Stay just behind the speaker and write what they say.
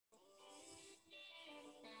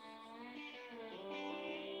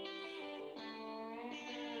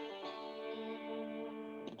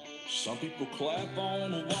Some people clap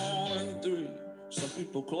on a 1 and 3. Some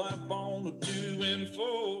people clap on a 2 and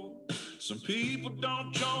 4. Some people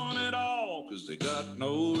don't join at all because they got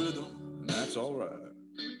no rhythm, and that's all right.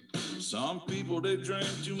 Some people, they drink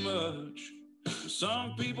too much.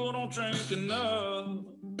 Some people don't drink enough.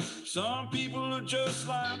 Some people are just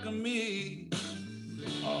like me.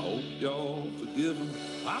 I hope y'all forgive them.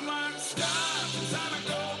 I'm like stars inside a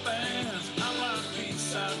gold bands. I'm like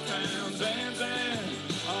peace-side towns, and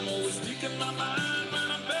I'm always speaking my mind, man.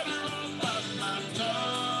 I'm better off biting my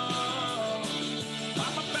tongue.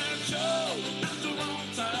 I'm a bad show at the wrong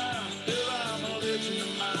time. If I'm a legend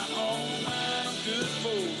in my own mind, I'm good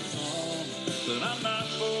for some, but I'm not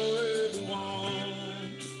for everyone.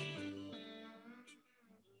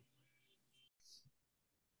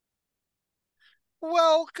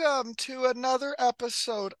 Welcome to another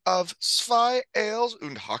episode of Zwei Ales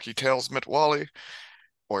und Hockey Tales mit Wally,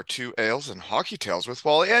 or Two Ales and Hockey Tales with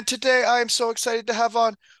Wally. And today I am so excited to have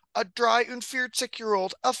on a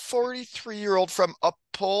 43-year-old, a 43-year-old from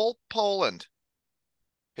Opole, Poland.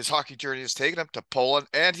 His hockey journey has taken him to Poland,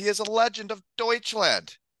 and he is a legend of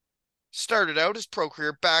Deutschland. Started out his pro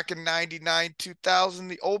career back in 99-2000,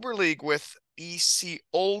 the Oberliga with EC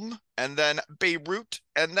Ulm, and then Beirut,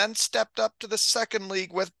 and then stepped up to the second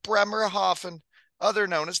league with Bremerhaven, other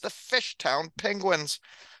known as the Fishtown Penguins,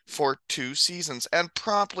 for 2 seasons, and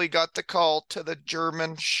promptly got the call to the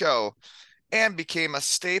German show, and became a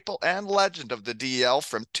staple and legend of the DL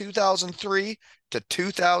from 2003 to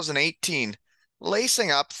 2018,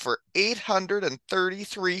 lacing up for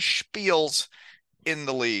 833 spiels in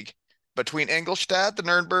the league. Between Ingolstadt, the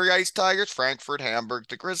Nuremberg Ice Tigers, Frankfurt, Hamburg,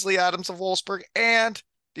 the Grizzly Adams of Wolfsburg, and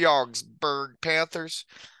the Augsburg Panthers.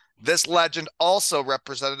 This legend also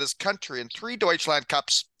represented his country in 3 Deutschland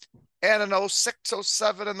Cups and an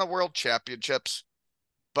 06-07 in the World Championships.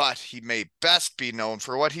 But he may best be known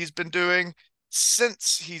for what he's been doing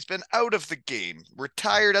since he's been out of the game,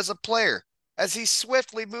 retired as a player, as he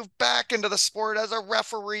swiftly moved back into the sport as a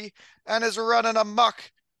referee and is running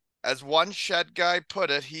amok. As one shed guy put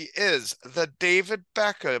it, he is the David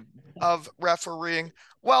Beckham of refereeing.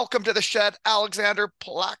 Welcome to the shed, Aleksander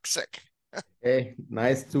Polacsek. Hey,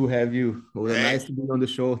 nice to have you. Well, Hey. Nice to be on the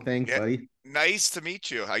show. Thanks, Yeah. buddy. Nice to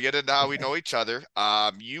meet you. I get into how we know each other.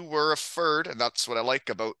 You were referred, and that's what I like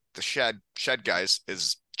about the shed guys,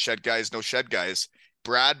 is shed guys know shed guys.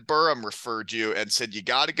 Brad Burham referred you and said you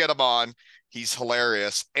got to get him on. He's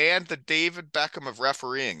hilarious. And the David Beckham of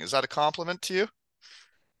refereeing. Is that a compliment to you?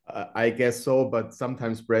 I guess so, but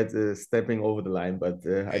sometimes Brett is stepping over the line. But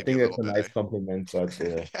I Maybe think a that's a little nice bit. compliment. But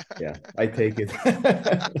yeah, I take it.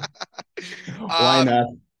 Why Um, not?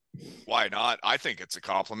 Why not? I think it's a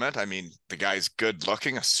compliment. I mean, the guy's good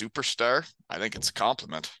looking, a superstar. I think it's a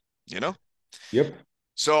compliment, you know? Yep.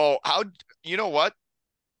 So you know what?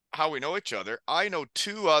 How we know each other. I know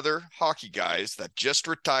 2 other hockey guys that just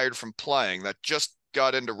retired from playing that just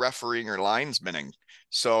got into refereeing or linesmanning.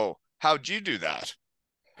 So how'd you do that?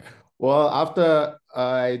 Well, after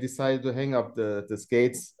I decided to hang up the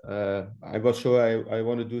skates, I was sure I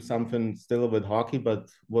want to do something still with hockey, but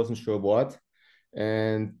wasn't sure what.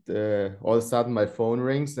 And all of a sudden, my phone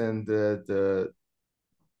rings, and the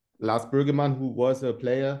Lars Bergemann, who was a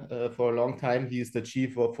player for a long time, he's the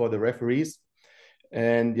chief for the referees.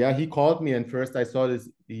 And yeah, he called me, and first I thought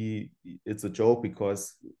it's a joke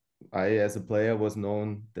because I, as a player, was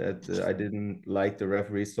known that I didn't like the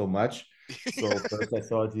referees so much. So first I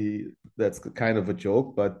thought that's kind of a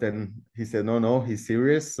joke, but then he said, no, he's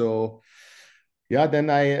serious. So yeah, then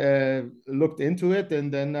I looked into it, and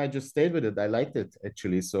then I just stayed with it. I liked it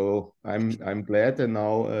actually, so I'm glad. And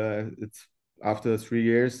now it's after 3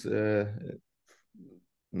 years.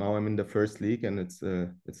 Now I'm in the first league, and it's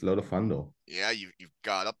a lot of fun though. Yeah, you've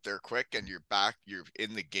got up there quick, and you're back. You're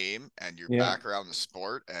in the game, and you're Yeah. back around the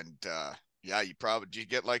sport. And yeah, do you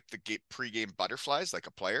get like the pre-game butterflies like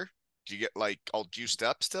a player? Do you get like all juiced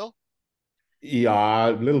up still? Yeah,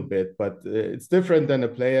 a little bit, but it's different than a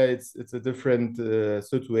player. It's a different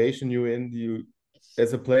situation you're in. You,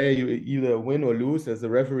 as a player, you either win or lose. As a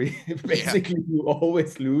referee, basically you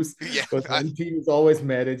always lose Yeah, because one team is always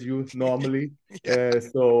mad at you normally. yeah.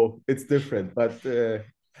 So it's different. But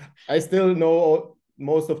I still know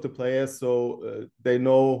most of the players, so they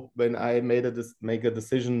know when I make a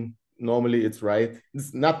decision. Normally, it's right.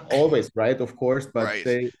 It's not always right, of course, but Right.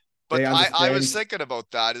 they But I understand. was thinking about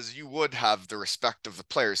that is you would have the respect of the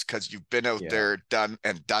players because you've been out Yeah. there done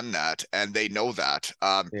that, and they know that.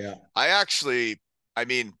 Yeah. I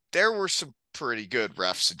mean, there were some pretty good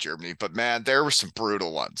refs in Germany, but man, there were some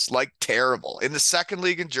brutal ones, like terrible. In the second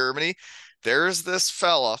league in Germany, there's this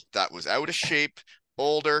fella that was out of shape,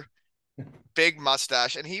 older, big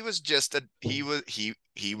mustache, and he was just he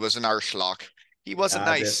was an arschloch. He wasn't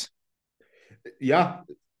nice. Yeah,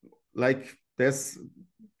 like there's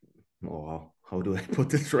how do I put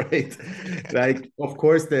this right? Like, of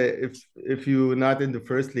course, if you're not in the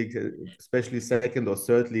first league, especially second or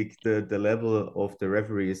third league, the level of the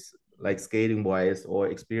referees, like skating wise or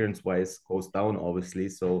experience wise, goes down obviously.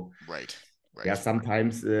 So right. yeah,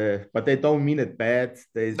 sometimes, but they don't mean it bad.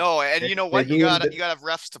 No, and you know what? You gotta have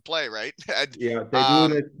refs to play, right? And, yeah, they're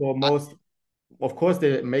doing it for most. Of course,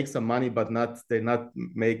 they make some money, but they're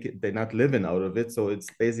not living out of it. So it's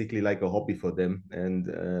basically like a hobby for them. And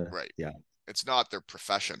right. Yeah, it's not their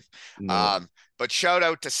profession. no. But shout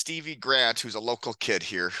out to Stevie Grant, who's a local kid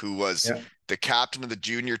here, who was the captain of the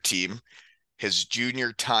junior team. His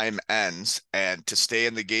junior time ends, and to stay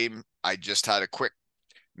in the game, I just had a quick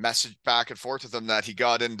message back and forth with him that he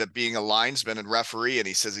got into being a linesman and referee, and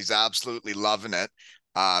he says he's absolutely loving it.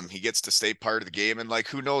 He gets to stay part of the game, and like,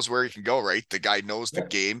 who knows where he can go, right? The guy knows the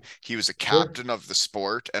game. He was a captain of the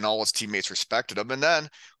sport, and all his teammates respected him. And then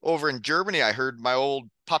over in Germany, I heard my old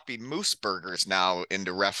puppy Mooseburger's now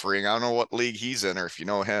into refereeing. I don't know what league he's in, or if you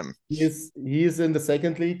know him. He's in the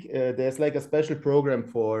second league. There's like a special program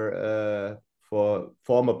for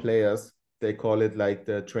former players. They call it like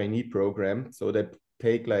the trainee program. So they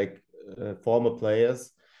take like former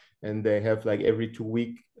players, and they have like every 2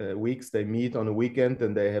 weeks they meet on a weekend,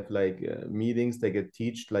 and they have like meetings. They get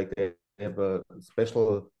taught, like they have a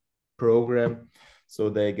special program, so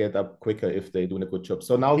they get up quicker if they're doing a good job.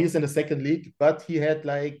 So now he's in the second league, but he had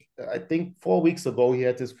like, I think 4 weeks ago, he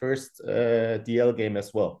had his first DL game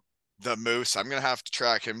as well. The Moose, I'm gonna have to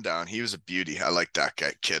track him down. He was a beauty. I like that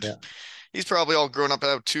guy, kid. Yeah. He's probably all grown up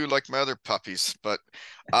out too, like my other puppies. But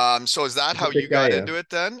so is that how you guy, got into it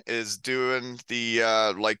then? Is doing the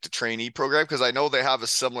like the trainee program? Because I know they have a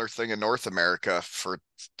similar thing in North America for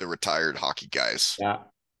the retired hockey guys.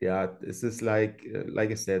 Yeah, this is like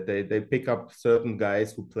I said, they pick up certain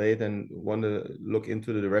guys who played and want to look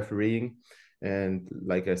into the refereeing. And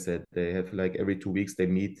like I said, they have like every 2 weeks they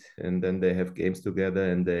meet, and then they have games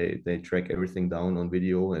together, and they track everything down on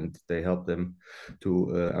video, and they help them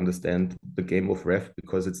to understand the game of ref,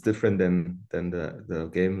 because it's different than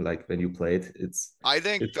the game like when you played. I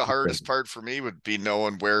think the hardest part for me would be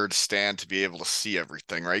knowing where to stand to be able to see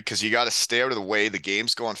everything, right? Because you got to stay out of the way. The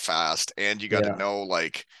game's going fast, and you got to know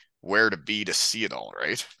like where to be to see it all,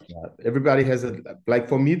 right? Yeah, everybody has it. Like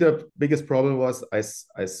for me, the biggest problem was I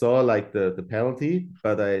saw like the penalty,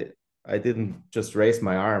 but I didn't just raise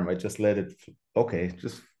my arm. I just let it. Okay,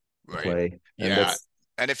 just play. And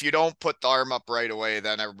and if you don't put the arm up right away,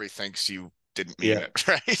 then everybody thinks you didn't mean it,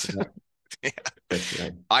 right?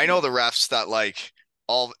 Right. I know the refs that like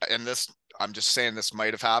and this, I'm just saying this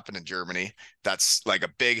might have happened in Germany. That's like a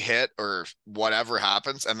big hit or whatever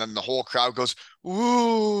happens, and then the whole crowd goes,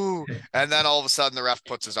 "Ooh!" And then all of a sudden the ref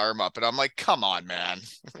puts his arm up, and I'm like, "Come on, man,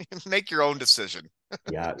 make your own decision."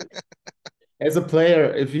 Yeah. As a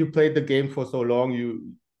player, if you played the game for so long,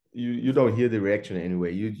 you don't hear the reaction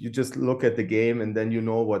anyway. You just look at the game, and then you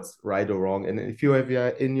know what's right or wrong. And if you have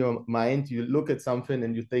in your mind, you look at something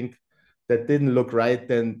and you think that didn't look right,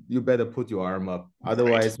 then you better put your arm up.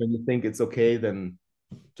 Otherwise, when you think it's okay, then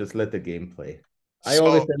just let the game play. I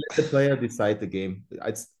always say let the player decide the game.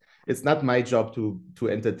 It's not my job to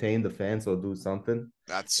entertain the fans or do something.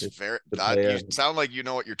 That's fair. You sound like you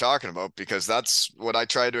know what you're talking about, because that's what I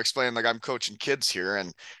try to explain. Like, I'm coaching kids here,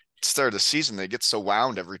 and start of the season, they get so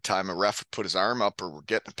wound every time a ref put his arm up or we're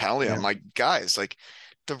getting a penalty. I'm like, guys, like,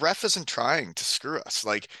 the ref isn't trying to screw us.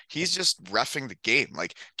 Like, he's just reffing the game.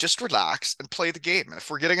 Like, just relax and play the game. And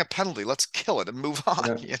if we're getting a penalty, let's kill it and move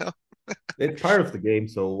on. You know, it's part of the game.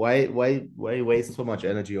 So why waste so much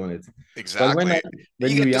energy on it? Exactly.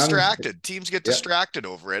 When you get distracted, teams get Yeah. distracted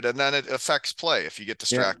over it, and then it affects play if you get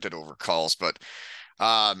distracted over calls. But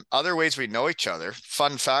other ways we know each other.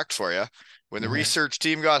 Fun fact for you. When the research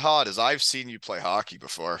team got hot, is I've seen you play hockey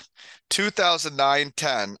before.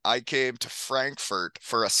 2009-10, I came to Frankfurt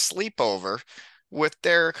for a sleepover with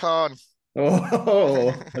Derek Hahn.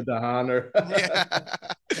 Oh, the honor. Yeah.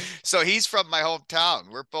 So he's from my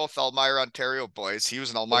hometown. We're both Elmira, Ontario boys. He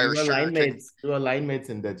was an Elmira Sugar King. You were line mates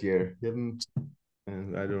in that year. Him,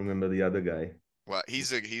 and I don't remember the other guy. Well, he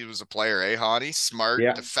was a player, eh, Hani? Smart,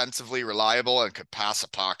 defensively reliable, and could pass a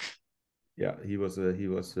puck. Yeah, he was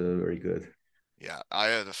very good. Yeah, I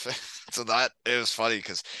had so that it was funny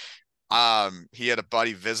because he had a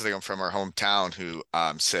buddy visiting him from our hometown who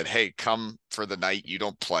said, "Hey, come for the night you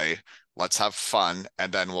don't play. Let's have fun,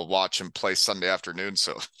 and then we'll watch him play Sunday afternoon."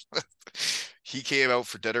 So he came out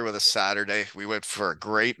for dinner with us Saturday. We went for a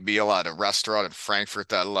great meal at a restaurant in Frankfurt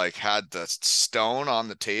that like had the stone on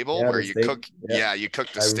the table Yeah, where the you steak. cook. Yeah, Yeah, you cook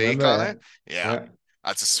the I steak remember. on Yeah, it. Yeah, yeah,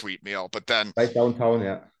 that's a sweet meal. But then, right downtown.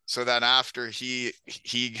 Yeah, so then after he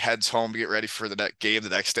heads home to get ready for the next game the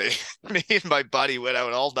next day, me and my buddy went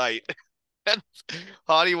out all night. And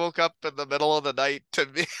Hottie woke up in the middle of the night to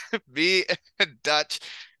me and Dutch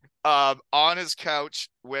on his couch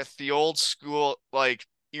with the old school like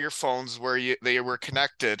earphones where they were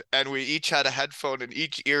connected, and we each had a headphone in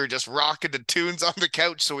each ear just rocking the tunes on the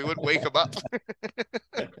couch so we wouldn't wake him up.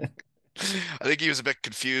 I think he was a bit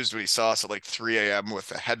confused when he saw us at like 3 a.m.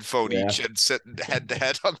 with a headphone yeah, each and sitting head to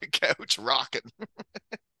head on the couch rocking.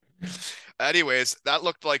 Anyways, that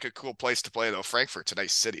looked like a cool place to play though. Frankfurt's a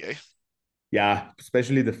nice city, eh? yeah.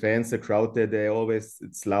 Especially the fans, the crowd there. They always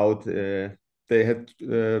it's loud. They had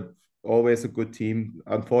always a good team.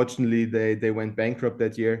 Unfortunately, they went bankrupt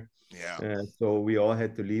that year, Yeah. so we all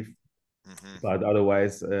had to leave. But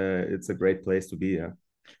otherwise, it's a great place to be. Yeah.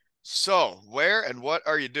 So, where and what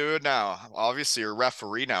are you doing now? Obviously, you're a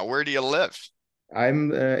referee now. Where do you live?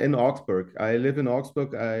 I'm in Augsburg. I live in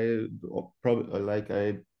Augsburg. I probably like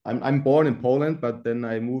I'm born in Poland, but then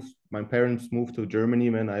I moved. My parents moved to Germany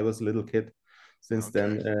when I was a little kid. Since Okay.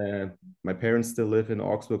 then, my parents still live in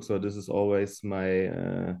Augsburg, so this is always my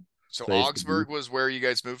So place to be. Augsburg was where you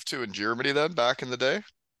guys moved to in Germany then back in the day?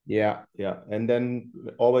 Yeah, yeah. And then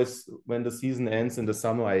always when the season ends in the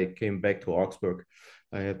summer, I came back to Augsburg.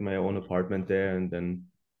 I had my own apartment there, and then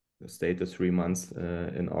stayed the 3 months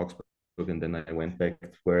in Augsburg, and then I went back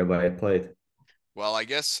wherever I played. Well, I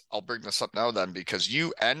guess I'll bring this up now then because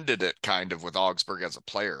you ended it kind of with Augsburg as a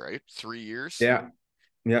player, right? 3 years. Yeah,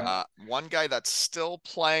 yeah. One guy that's still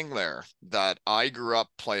playing there that I grew up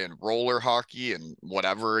playing roller hockey and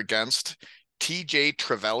whatever against, TJ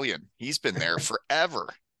Trevelyan. He's been there forever.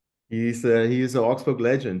 He's an Augsburg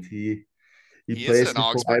legend. He He is plays an here for I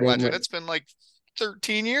Augsburg don't legend. know. It's been like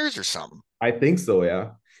 13 years or something. I think so.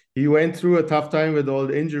 Yeah, he went through a tough time with all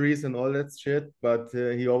the injuries and all that shit, but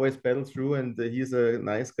he always battled through, and he's a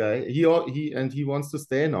nice guy. He wants to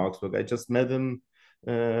stay in Augsburg. I just met him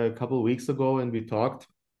a couple of weeks ago, and we talked.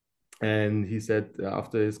 And he said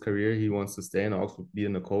after his career, he wants to stay in Augsburg,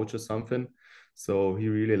 being a coach or something. So he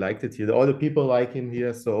really liked it here. All the people like him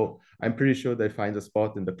here. So I'm pretty sure they find a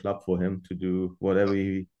spot in the club for him to do whatever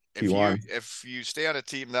he wants. If you stay on a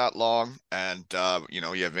team that long and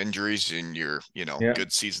you have injuries in your Yeah.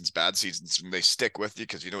 good seasons, bad seasons, and they stick with you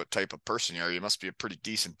because you know what type of person you are, you must be a pretty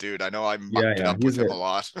decent dude. I know I Yeah, mucked it yeah. up with him a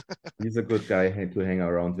lot. He's a good guy to hang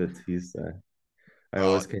around with. I Well,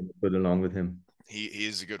 always came good along with him.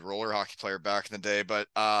 he's a good roller hockey player back in the day. But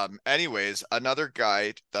anyways, another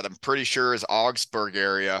guy that I'm pretty sure is Augsburg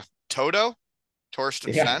area, Toto,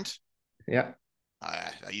 Torsten Yeah, Fent. yeah.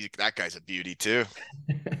 That guy's a beauty too.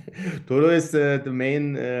 Toto is the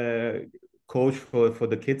main coach for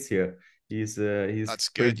the kids here. He's That's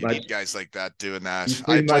pretty good. You much need guys like that doing that. he's I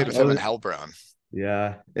pretty played much with him in all. Hellbrown.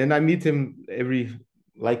 Yeah, and I meet him every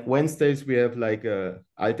like Wednesdays. We have like a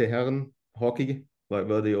alte Herren hockey, like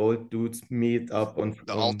where the old dudes meet up The on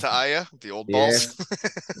Altaia, the old balls. yes,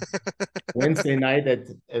 Wednesday night at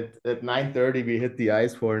 9:30. We hit the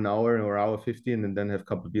ice for an hour or hour 15, and then have a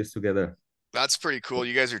couple of beers together. That's pretty cool.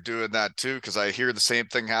 You guys are doing that too, because I hear the same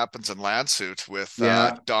thing happens in Landsuit with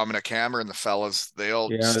Yeah, Dominic Hammer and the fellas. They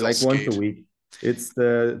all yeah, still like once a skate. week. It's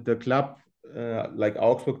the club like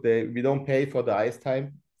Augsburg. We don't pay for the ice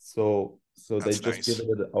time, so they That's just give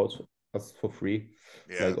nice. it out us for free.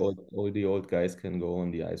 Yeah. Like all the old guys can go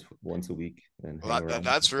on the ice once a week and hang Well, around.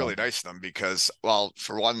 that's really nice of them because, well,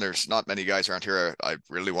 for one, there's not many guys around here I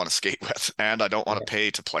really want to skate with, and I don't want to Yeah,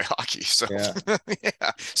 pay to play hockey. So, yeah,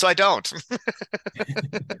 yeah, so I don't.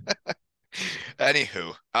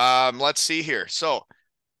 Anywho, let's see here. So,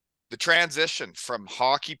 the transition from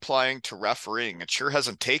hockey playing to refereeing, it sure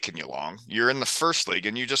hasn't taken you long. You're in the first league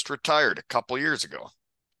and you just retired a couple years ago.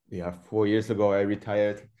 yeah. 4 years ago, I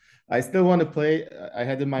retired. I still want to play. I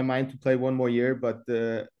had in my mind to play one more year, but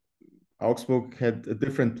Augsburg had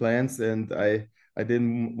different plans, and I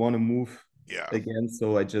didn't want to move Yeah, again.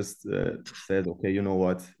 So I just said, okay, you know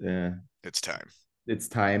what? it's time. It's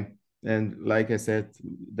time. And like I said,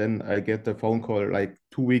 then I get the phone call like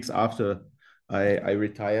 2 weeks after I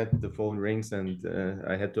retired. The phone rings, and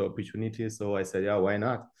I had the opportunity. So I said, yeah, why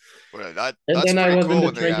not? Well, And that's then I pretty was in cool the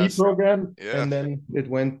when they trainee ask. program, Yeah. and then it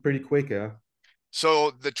went pretty quick. Yeah.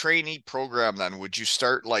 So the trainee program then, would you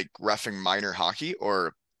start like reffing minor hockey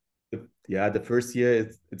or Yeah, the first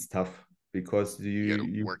year it's tough because you got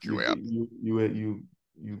to work your way up? you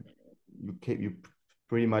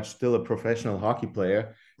pretty much still a professional hockey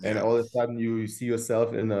player, and Yeah. all of a sudden you see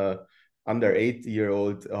yourself in a under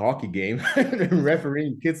 8-year-old hockey game.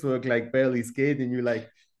 Refereeing kids were like barely skating. You like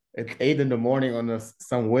at 8 in the morning on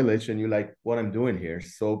some village, and you're like, what I'm doing here.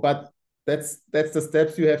 So, but that's the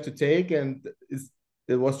steps you have to take, and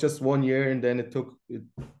it was just 1 year, and then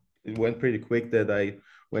it went pretty quick that I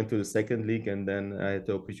went to the second league, and then I had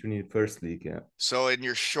the opportunity first league. Yeah. So in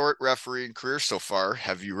your short refereeing career so far,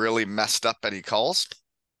 have you really messed up any calls?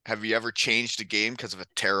 Have you ever changed a game because of a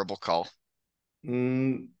terrible call?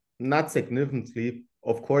 Not significantly.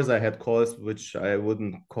 Of course, I had calls which I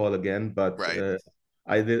wouldn't call again, but Right.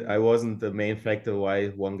 I wasn't the main factor why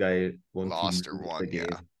one team Lost or lost the won, yeah.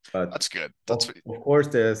 game. But That's good. That's of course,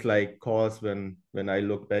 there's like calls when I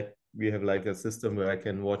look back. We have like a system where I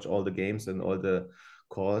can watch all the games and all the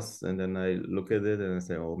calls, and then I look at it and I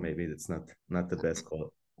say, oh, maybe it's not the best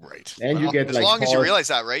call. right. And you Well, get as like long as you calls realize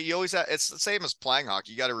that, right? You always it's the same as playing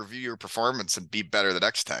hockey. You got to review your performance and be better the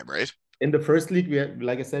next time, right? in the first league. We have,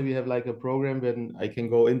 like I said, we have like a program when I can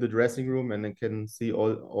go in the dressing room and I can see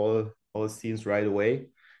all scenes right away.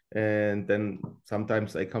 And then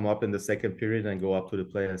sometimes I come up in the second period and go up to the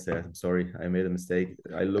player and say, I'm sorry, I made a mistake.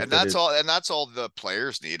 I And looked at that's it. all. And that's all the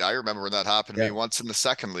players need. I remember when that happened to me Yeah. once in the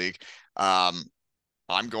second league. Um,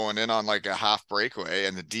 I'm going in on like a half breakaway,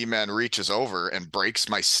 and the D man reaches over and breaks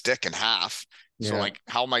my stick in half. So Yeah. like,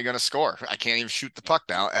 how am I going to score? I can't even shoot the puck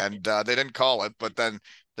now. And they didn't call it. But then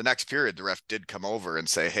the next period, the ref did come over and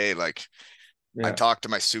say, "Hey, like, I Yeah. talked to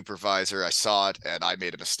my supervisor. I saw it, and I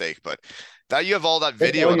made a mistake." But that you have all that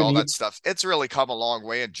That's video all and you all that need. stuff. It's really come a long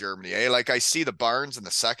way in Germany. Eh? Like I see the barns in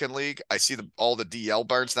the second league. I see all the DL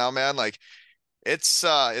barns now, man. Like it's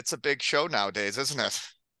a big show nowadays, isn't it?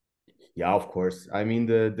 Yeah, of course. I mean,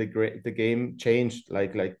 the game changed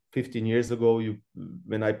like 15 years ago.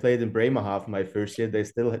 When I played in Bremerhaven my first year, they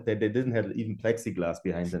didn't have even plexiglass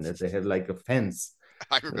behind the net. They had like a fence.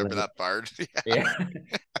 I remember that barn. Yeah.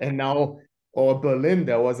 And now, or Berlin,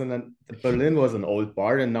 Berlin was an old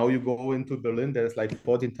bar, and now you go into Berlin, there's like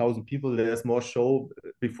 14,000 people. There's more show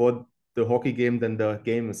before the hockey game than the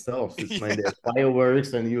game itself. It's Yeah. like there's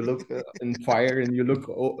fireworks, and you look in fire, and you look,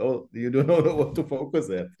 you don't know what to focus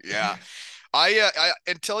at. Yeah. I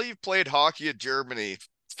until you've played hockey in Germany,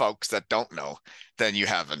 folks that don't know, then you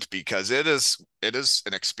haven't, because it is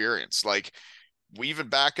an experience. Like we even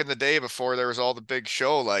back in the day before there was all the big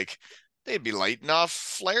show, like they'd be lighting off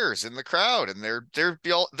flares in the crowd, and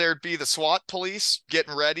there'd be the SWAT police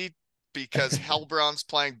getting ready because Hellbraun's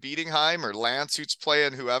playing Bietigheim or Landshute's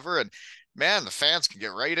playing whoever, and man, the fans can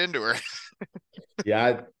get right into her.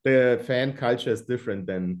 Yeah, the fan culture is different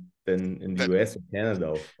than in the That US or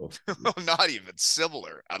Canada. not even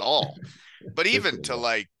similar at all. But even Different. to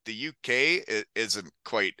like the UK, it isn't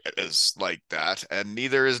quite as like that, and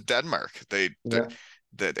neither is Denmark. Yeah.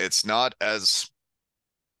 That it's not as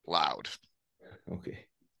loud. Okay.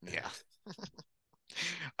 Yeah.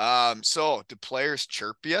 So do players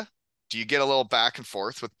chirp you? Do you get a little back and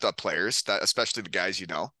forth with the players, that especially the guys you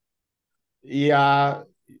know? Yeah,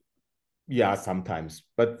 yeah, sometimes,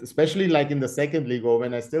 but especially like in the second league or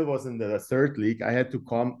when I still was in the third league, I had to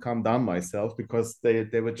calm down myself because they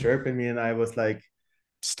were chirping me, and I was like,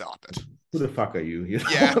 Stop it. "Who the fuck are you?" You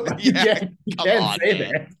Yeah, know, but yeah. you Come can't on, say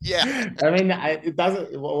man. that. Yeah. I mean, it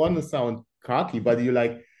doesn't want to sound cocky, but you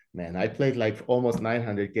like, man, I played like almost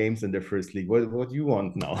 900 games in the first league. What do you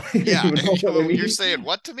want now? Yeah. You know what I You're mean? saying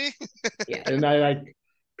what to me? Yeah, and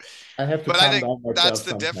I have to But I calm think down that's myself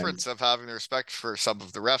the sometimes. difference of having respect for some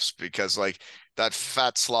of the refs, because like that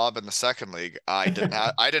fat slob in the second league, I didn't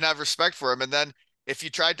have respect for him. And then if you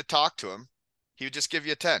tried to talk to him, he would just give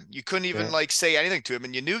you a 10. You couldn't even Yeah, like say anything to him,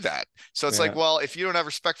 and you knew that. So it's like, yeah, well, if you don't have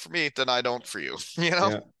respect for me, then I don't for you, you know?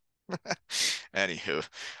 yeah, Anywho.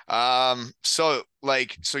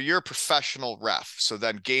 So you're a professional ref. So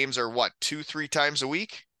then games are what, 2, 3 times a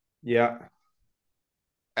week? yeah.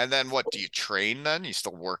 And then what, do you train then? You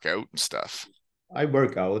still work out and stuff? I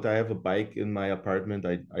work out. I have a bike in my apartment.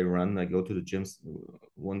 I run. I go to the gyms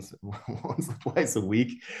once once or twice a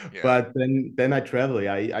week. Yeah. But then I travel.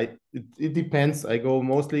 Yeah, it depends. I go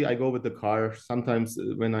with the car. Sometimes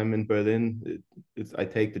when I'm in Berlin, I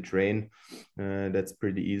take the train. That's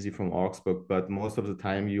pretty easy from Augsburg. But most of the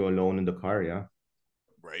time you're alone in the car. Yeah,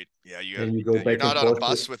 Right. Yeah, and you go you're back and not on a forth.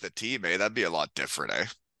 bus with a team, eh? That'd be a lot different, eh?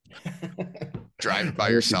 Driving by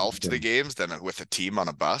That would be yourself to the different. games than with a team on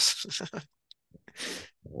a bus.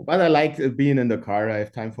 But I like being in the car. I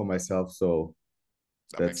have time for myself, so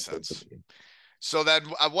That makes that's sense. okay. So then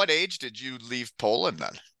at what age did you leave Poland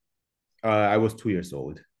then? I was 2 years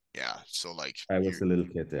old. Yeah, so like I you was a little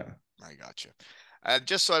kid. Yeah. I got you. And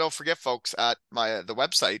just so I don't forget, folks, at the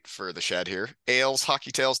website for the shed here,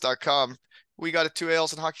 aleshockeytales.com, we got a 2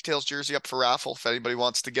 Ales and Hockey Tales jersey up for raffle if anybody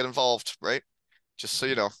wants to get involved, right? Just so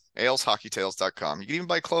you know, aleshockeytales.com. You can even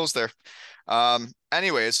buy clothes there.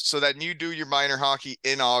 Anyways, so then you do your minor hockey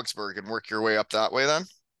in Augsburg and work your way up that way then?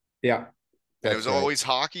 Yeah, And it was that's right. always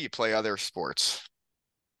hockey, you play other sports?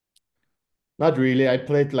 Not really. I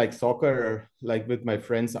played like soccer, like with my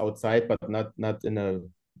friends outside, but not in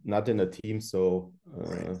a team. So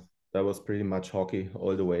Right. that was pretty much hockey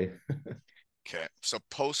all the way. Okay. So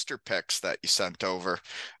poster pics that you sent over.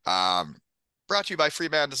 Brought to you by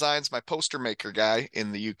Freeman Designs, my poster maker guy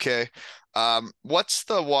in the UK. What's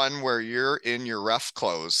the one where you're in your ref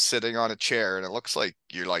clothes sitting on a chair and it looks like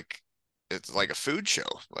it's like a food show.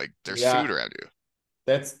 Like there's food Yeah, around you.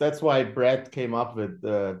 that's why Brad came up with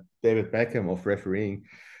David Beckham of refereeing.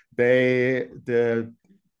 The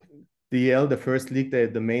DL, the first league,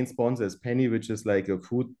 the main sponsor is Penny, which is like a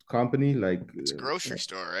food company, like It's a grocery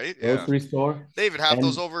store, right? Yeah. grocery store. They even have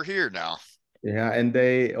those And over here now. yeah, and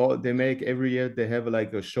they make every year they have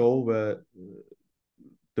like a show where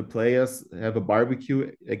the players have a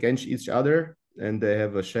barbecue against each other, and they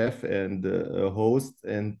have a chef and a host,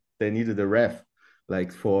 and they needed a ref,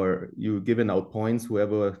 like for you giving out points.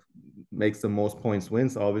 Whoever makes the most points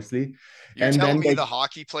wins, obviously. You're And telling then me they, the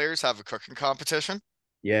hockey players have a cooking competition?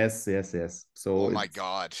 yes. So Oh my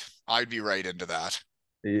God. I'd be right into that.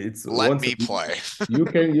 it's Let once a me week. play. You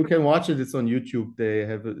can watch it. It's on YouTube.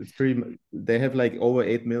 They have like over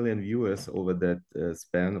 8 million viewers over that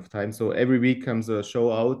span of time. So every week comes a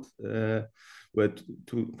show out with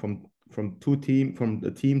from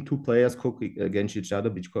the team, two players cook against each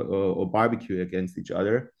other, or barbecue against each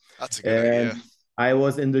other. That's a good idea. And I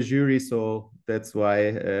was in the jury, so that's why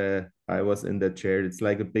I was in that chair. It's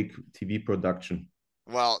like a big TV production.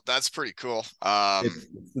 Well, that's pretty cool.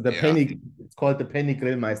 It's the Yeah. Penny. It's called the Penny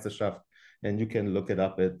Grill Meisterschaft, and you can look it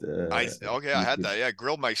up at Okay, I had YouTube. that. Yeah,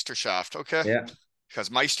 Grill Meisterschaft. Okay. Yeah, Because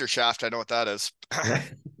Meisterschaft, I know what that is. yeah,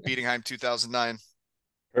 Bietigheim 2009.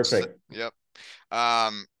 perfect. Yep.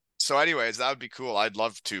 Um, so anyways, that would be cool. I'd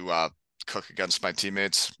love to cook against my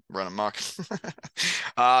teammates, run amok.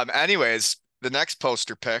 Anyways, the next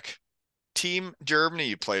poster pick, Team Germany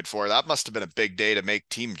you played for. That must have been a big day to make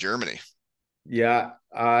Team Germany. Yeah,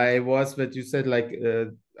 I was what you said. Like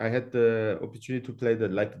I had the opportunity to play the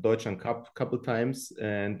Deutschland Cup couple times,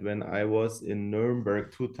 and when I was in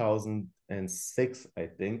Nuremberg 2006, I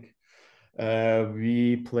think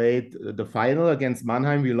we played the final against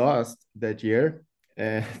Mannheim. We lost that year.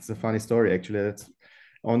 It's a funny story, actually. It's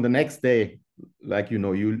on the next day, like you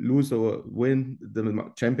lose or win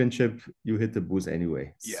the championship, you hit the booze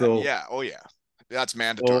anyway. Yeah, So, yeah, oh yeah. That's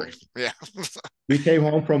mandatory. so Yeah. we came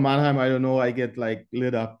home from Mannheim. I don't know. I get like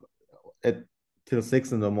lit up at till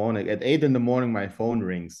 6 in the morning. At 8 in the morning, my phone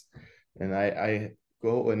rings, and I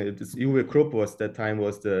go, and it's Uwe Krupp that time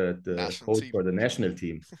was the National coach team. for the national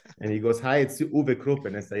team, and he goes, "Hi, it's Uwe Krupp,"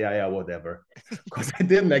 and I say, "Yeah, whatever," because I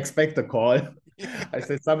didn't expect a call. I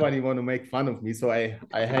said somebody want to make fun of me, so I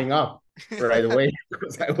hang up right away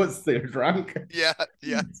because I was still drunk. Yeah,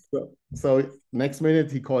 yeah. So next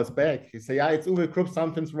minute he calls back. He say, "Yeah, it's Uwe Krupp.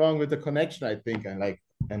 Something's wrong with the connection, I think."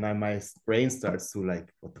 And then my brain starts to like,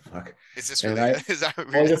 what the fuck? Is this And really I is that all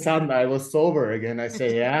of really a sudden I was sober again. I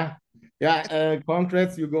say, yeah,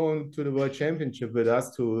 congrats, you're going to the World Championship with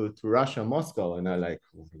us to Russia, Moscow. And I like,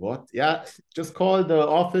 what? Yeah, just call the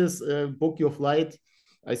office, book your flight.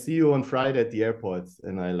 I see you on Friday at the airport.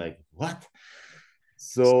 And I like, what?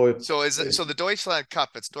 So so the Deutschland Cup,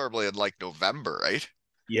 it's normally in like November, right?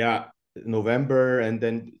 yeah, November, and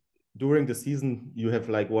then during the season you have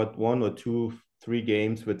like what, one or two, 3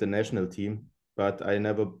 games with the national team. But I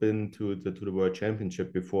never been to the World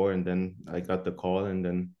Championship before, and then I got the call, and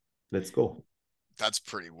then let's go. That's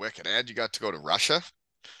pretty wicked. And you got to go to Russia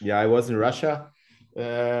Yeah, I was in Russia.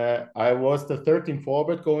 I was the 13th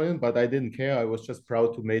forward going, but I didn't care. I was just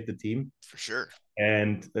proud to make the team. for sure.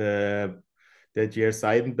 And that year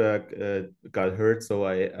Seidenberg got hurt, so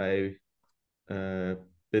I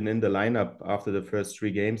been in the lineup after the first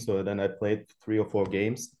 3 games. So then I played 3 or 4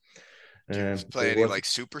 games. Do you So play it any was, like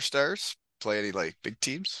superstars? Play any like big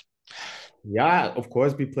teams? yeah, of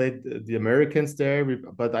course we played the Americans there,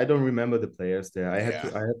 but I don't remember the players there. Yeah.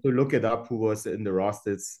 I had to look it up who was in the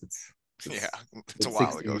roster. Yeah. It's It's a it's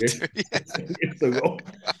while 16 ago years too. Yeah. 16 years ago.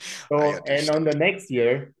 I So, and on understand. the next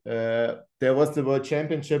year, there was the World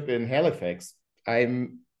Championship in Halifax. I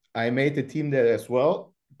made the team there as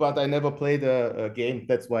well, but I never played a game.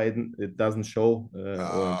 That's why it doesn't show.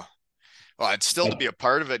 Well, it's still to be a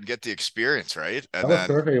part of it and get the experience, right? That And was then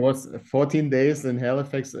perfect. It was 14 days in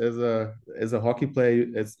Halifax as a hockey player,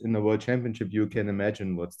 as in the World Championship. You can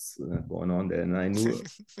imagine what's going on there. And I knew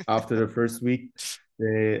after the first week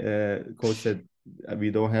the coach said, we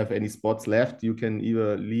don't have any spots left. You can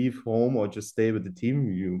either leave home or just stay with the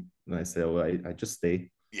team. And I said, well, I just stay.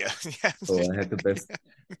 Yeah. So I had the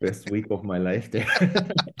best week of my life there.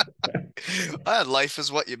 Life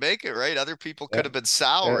is what you make it, right? Other people could Yeah. have been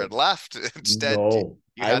sour Yeah. and left. Instead, No,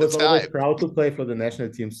 you I had a was always time. proud to play for the national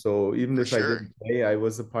team. So even For if I sure. didn't play, I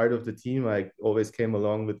was a part of the team. I always came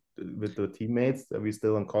along with the teammates. We're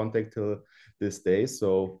still in contact till this day.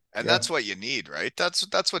 So And yeah, that's what you need, right?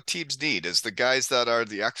 That's what teams need is the guys that are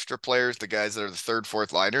the extra players, the guys that are the third,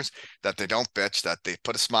 fourth liners, that they don't bitch, that they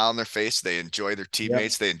put a smile on their face, they enjoy their yeah,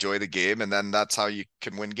 teammates, they enjoy the game, and then that's how you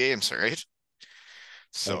can win games, right?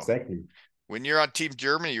 So exactly. when you're on Team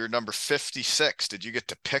Germany, you're number 56. Did you get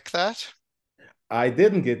to pick that? I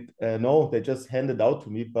didn't get no, they just handed out to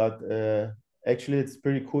me, but actually it's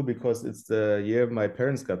pretty cool because it's the year my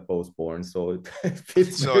parents got both born, so it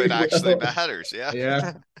fits So it very actually well. matters, yeah.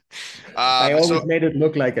 Yeah. I So always made it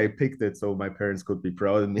look like I picked it so my parents could be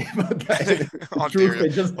proud of me, but the oh truth, dear. they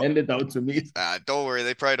just handed out to me. Don't worry,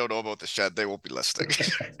 they probably don't know about the shed. They won't be listening.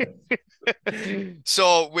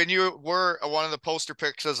 So when you were one of the poster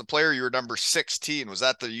picks as a player, you were number 16. Was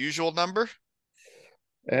that the usual number?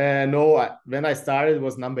 No, when I started it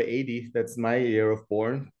was number 80. That's my year of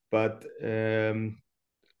born. But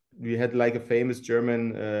we had like a famous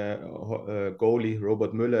German goalie,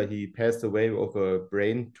 Robert Müller. He passed away of a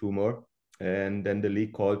brain tumor. And then the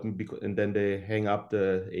league called me and then they hang up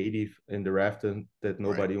the 80 in the rafter that Right.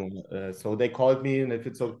 nobody so they called me and if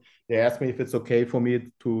it's they asked me if it's okay for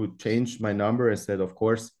me to change my number. I said of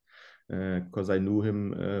course, because I knew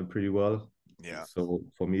him pretty well. Yeah. So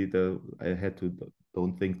for me, I had to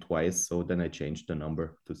don't think twice. So then I changed the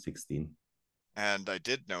number to 16. And I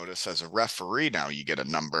did notice as a referee now you get a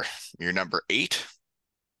number. You're number 8.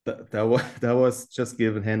 That was just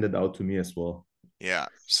handed out to me as well. Yeah.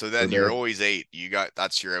 So So then you're always 8.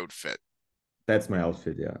 That's your outfit. that's my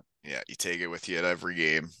outfit. Yeah. Yeah, you take it with you at every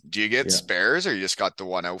game. Do you get Yeah. spares or you just got the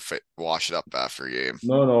one outfit, wash it up after a game?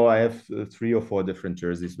 No. I have 3 or 4 different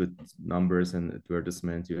jerseys with numbers and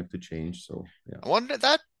advertisement you have to change. So yeah. I wonder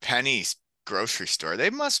that Penny's grocery store,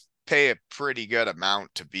 they must pay a pretty good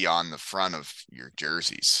amount to be on the front of your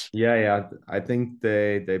jerseys. Yeah. I think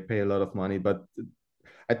they pay a lot of money, but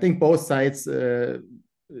I think both sides.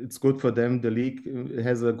 It's good for them. The league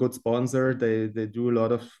has a good sponsor. They do a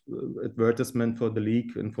lot of advertisement for the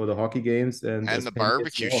league and for the hockey games. And And as the Penny as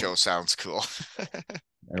barbecue well. show sounds cool.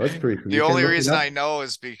 That was pretty cool. The You can only look it reason up. I know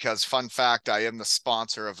is because, fun fact, I am the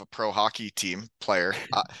sponsor of a pro hockey team player.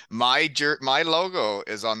 My logo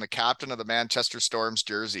is on the captain of the Manchester Storm's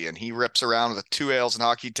jersey, and he rips around with a 2 Ales and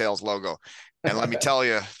Hockey Tails logo. And let me tell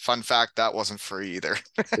you, fun fact, that wasn't free either.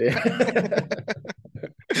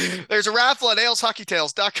 There's a raffle at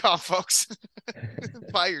aleshockeytails.com, folks.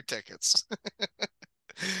 Buy your tickets.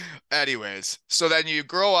 Anyways, so then you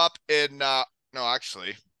grow up in no,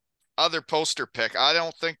 actually, other poster pick. I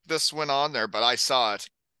don't think this went on there, but I saw it.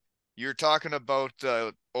 You're talking about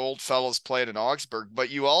old fellows playing in Augsburg, but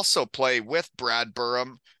you also play with Brad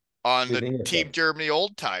Burham on the In Team Ingolstadt. Germany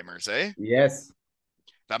Oldtimers, eh? Yes,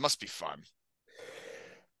 That must be fun.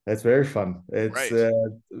 that's very fun. It's Right.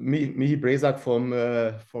 Mihi Brezak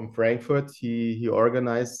from Frankfurt. He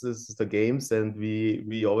organizes the games, and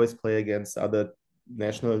we always play against other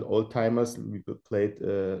national old timers. We played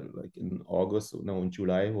like in August, no, in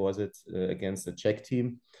July was it against the Czech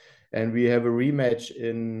team, and we have a rematch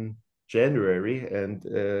in January, and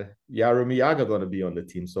Jaromir Jagr gonna be on the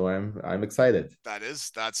team, so I'm excited.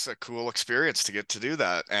 That's a cool experience to get to do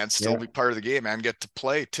that and still Yeah, be part of the game and get to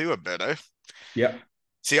play too a bit, eh? yeah.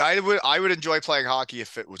 See, I would enjoy playing hockey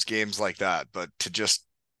if it was games like that, but to just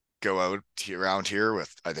go out around here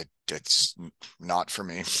with I think it's not for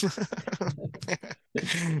me.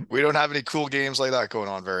 We don't have any cool games like that going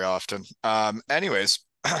on very often. Anyways,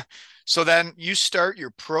 so then you start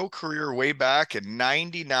your pro career way back in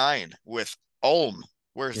 '99 with Ulm.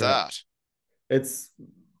 Where's Yeah. that? It's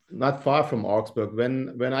not far from Augsburg.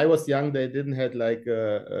 When I was young, they didn't had like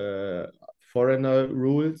a foreigner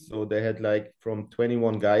rule, so they had like from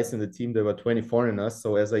 21 guys in the team, there were 20 foreigners.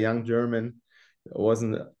 So as a young German, it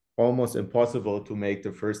wasn't almost impossible to make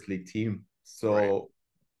the first league team. Right. So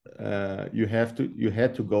you had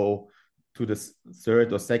to go to the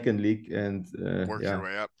third or second league and Work your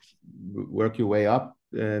way up. work your way up.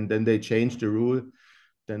 And then they changed the rule.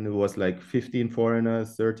 Then it was like 15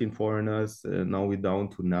 foreigners, 13 foreigners. Now we're down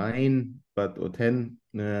to 9, or 10.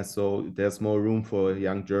 So there's more room for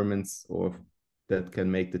young Germans or that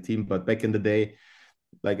can make the team. But back in the day,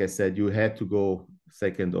 like I said, you had to go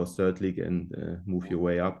second or third league and move your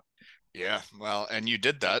way up. Yeah, well, and you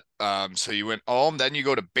did that. So you went Ulm, then you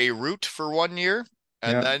go to Beirut for 1 year.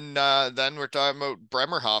 And then we're talking about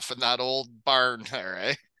Bremerhaven, that old barn there,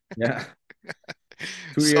 eh? Yeah.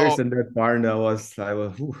 2 years So, in that barn, I was,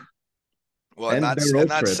 whew. well, And the and road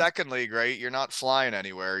that's trips. second league, right? You're not flying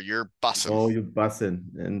anywhere. You're bussing. Oh, you bussing,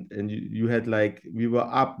 and you had like we were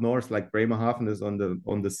up north, like Bremerhaven is on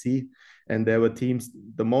the sea, and there were teams.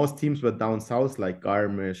 The most teams were down south, like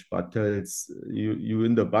Garmisch, but it's you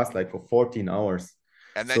in the bus like for 14 hours.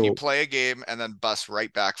 And then you So play a game and then bus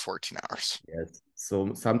right back 14 hours. yes,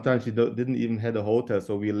 so sometimes you didn't even had a hotel,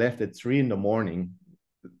 so we left at 3 in the morning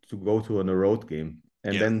to go to a road game,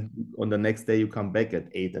 and Yeah. then on the next day you come back at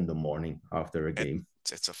 8 in the morning after a game.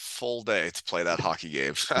 It's a full day to play that hockey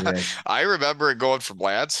game. Yes. I remember going from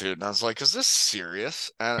Landshut and I was like, is this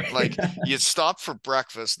serious? And like you'd stop for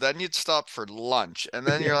breakfast, then you'd stop for lunch, and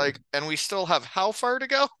then you're like, and we still have how far to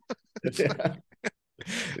go? Yeah.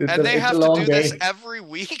 And they It's a have to long do this day. every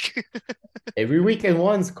week. Every weekend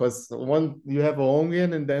once, because one you have a home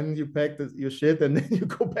game and then you pack your shit and then you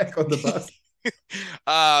go back on the bus.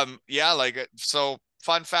 Yeah, like so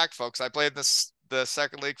fun fact, folks, I played the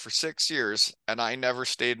second league for 6 years and I never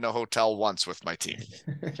stayed in a hotel once with my team.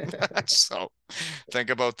 So think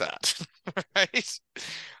about that. Right.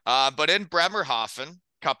 But in Bremerhaven,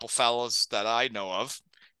 couple fellas that I know of,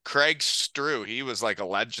 Craig Strew, he was like a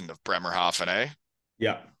legend of Bremerhaven, eh?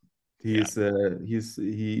 Yeah, Yeah.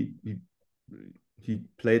 he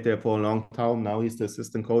played there for a long time. Now he's the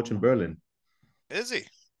assistant coach in Berlin. Is he? I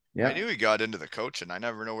Yeah, knew he got into the coaching. I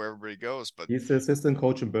never know where everybody goes, but he's the assistant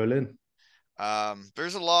coach in Berlin.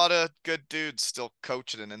 there's a lot of good dudes still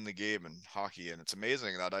coaching and in the game and hockey, and it's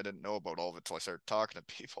amazing that I didn't know about all of it until I started talking to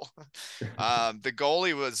people. The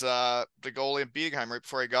goalie was the goalie in Bietigheim right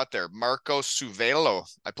before I got there, Marco Suvelo.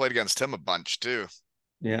 I played against him a bunch too.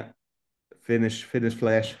 Yeah, Finnish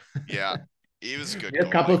Flash. Yeah, he was a good We had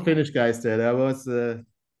a couple goalie. of Finnish guys there. That was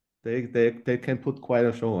they can put quite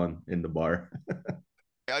a show on in the bar.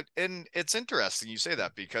 And it's interesting you say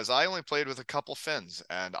that because I only played with a couple Finns,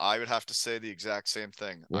 and I would have to say the exact same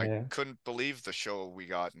thing. I Yeah, couldn't believe the show we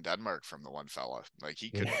got in Denmark from the one fella. Like he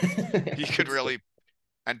yeah. could really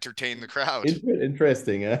entertain the crowd.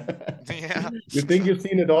 Interesting. Yeah. You think you've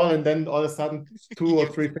seen it all, and then all of a sudden, two or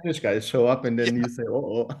You, three Finnish guys show up, and then yeah. you say,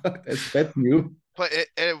 "Oh, that's new." But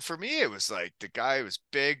for me, it was like the guy was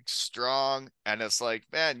big, strong, and it's like,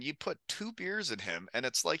 man, you put 2 beers in him, and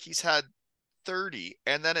it's like he's had 30,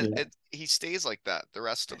 and then Yeah, he stays like that the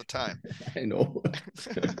rest of the time. I know.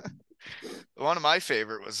 One of my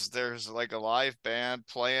favorite was there's like a live band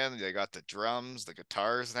playing. They got the drums, the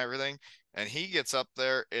guitars, and everything. And he gets up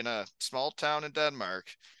there in a small town in Denmark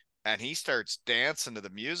and he starts dancing to the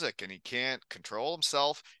music and he can't control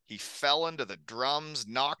himself. He fell into the drums,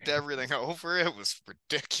 knocked everything over. It was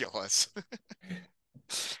ridiculous.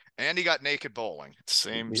 And he got naked bowling.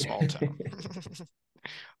 Same small town.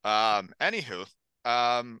 Anywho,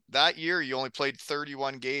 that year you only played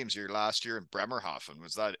 31 games your last year in Bremerhaven.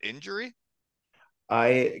 Was that injury?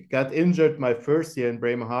 I got injured my first year in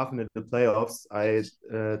Bremerhaven in the playoffs. I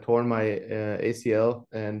torn my ACL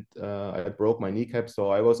and I broke my kneecap, so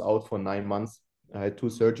I was out for 9 months. I had two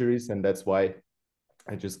surgeries, and that's why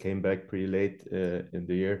I just came back pretty late in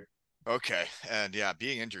the year. Okay, and yeah,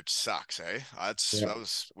 being injured sucks, eh? Yeah, That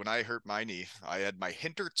was when I hurt my knee. I had my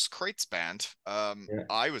Hinterkreuzband. yeah,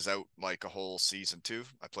 I was out like a whole season too.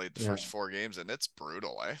 I played the yeah, first 4 games, and it's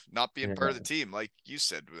brutal, eh? Not being part of the yeah. team, like you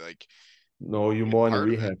said, like No, you're being more in a part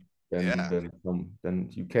of it. rehab than Yeah, then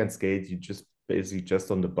you can't skate. You just basically just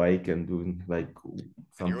on the bike and doing like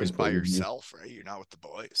and you're something always for by review. yourself, right? You're not with the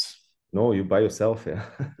boys. No, you by yourself, yeah.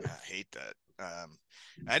 I hate that.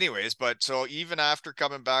 Anyways, but so even after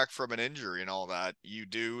coming back from an injury and all that, you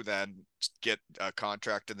do then get a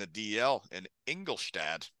contract in the DL in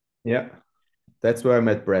Ingolstadt. Yeah, that's where I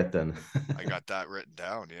met Brett then. I got that written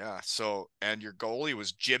down. Yeah. So, and your goalie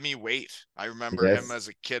was Jimmy Waite. I remember him Yes. as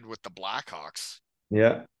a kid with the Blackhawks.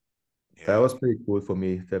 Yeah, that Yeah. was pretty cool for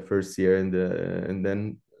me the first year, and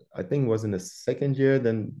then I think it was in the second year.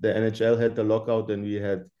 Then the NHL had the lockout, and we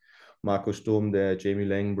had Marco Sturm there, Jamie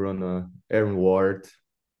Langbrunner, Aaron Ward,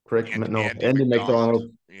 Craig, And no, Andy Andy McDonald.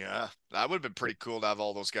 McDonald. Yeah. That would have been pretty cool to have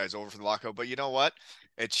all those guys over for the lockout. But you know what?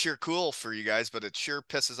 It's sure cool for you guys, but it sure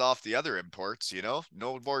pisses off the other imports, you know?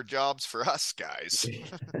 No more jobs for us guys.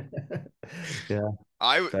 Yeah,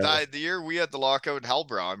 The year we had the lockout in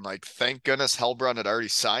Hellbron, like thank goodness Hellbron had already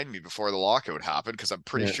signed me before the lockout happened because I'm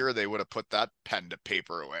pretty yeah. sure they would have put that pen to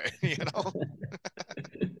paper away, you know.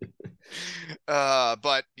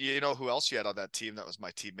 But you know who else you had on that team that was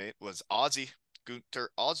my teammate was Ozzy Gunter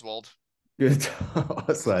Oswald. Good.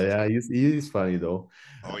 Also, yeah, he's funny though.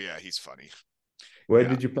 Oh yeah, he's funny. Where Yeah.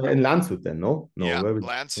 did you play? In Landshut then? No, Yeah, where would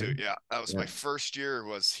Landshut. Yeah, that was yeah. my first year.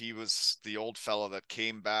 He was the old fella that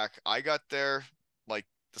came back. I got there like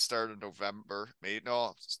the start of November, maybe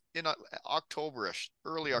no, in October-ish,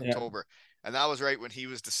 early Yeah. October, and that was right when he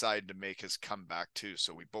was deciding to make his comeback too.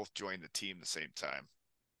 So we both joined the team the same time.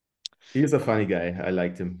 He's a funny guy. I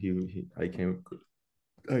liked him. I came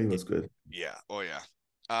oh, he was good. Yeah. Oh yeah.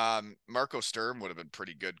 Marco Sturm would have been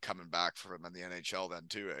pretty good coming back for him in the NHL then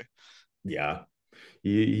too, eh? Yeah.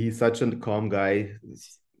 He's such a calm guy,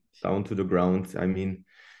 down to the ground. I mean,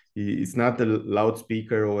 he's not the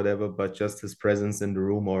loudspeaker or whatever, but just his presence in the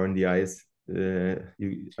room or in the ice.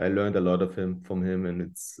 I learned a lot of him from him, and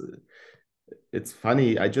it's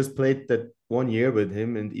funny. I just played that 1 year with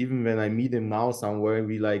him, and even when I meet him now somewhere,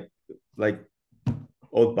 we like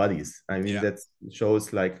old buddies. I mean, Yeah. that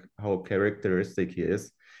shows like how characteristic he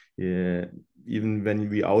is. Yeah, even when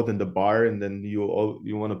we out in the bar and then you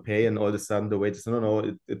want to pay, and all of a sudden the waiter says,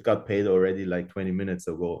 no, it got paid already like 20 minutes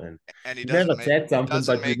ago, and And he he never said something,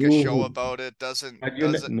 doesn't but you make a knew show who. about it, But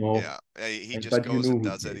yeah, no, he just but you goes knew and who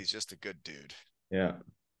does it. paid. He's just a good dude. Yeah,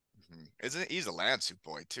 Isn't he's a Landshut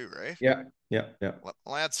boy too, right? yeah.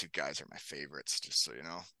 Landshut guys are my favorites, just so you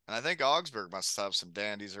know. And I think Augsburg must have some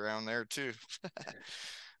dandies around there too.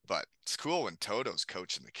 But it's cool when Toto's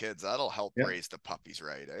coaching the kids. That'll help Yeah, raise the puppies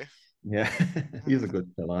right, eh? yeah. He's a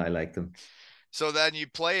good fella. I liked him. So then you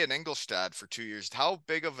play in Ingolstadt for 2 years. How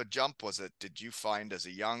big of a jump was it, did you find, as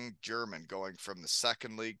a young German going from the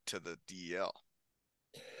second league to the DEL?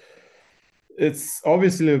 It's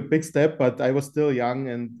obviously a big step, but I was still young,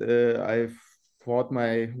 and I've fought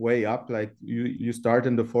my way up. Like you start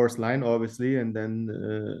in the fourth line, obviously, and then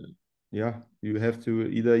yeah, you have to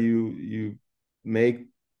either you make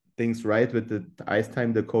things right with the ice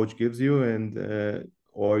time the coach gives you, and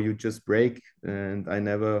or you just break. And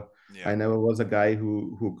Yeah. I never was a guy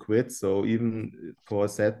who quit. So even for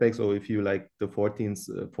setbacks, or if you like the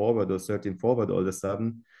 14th forward or 13th forward, all of a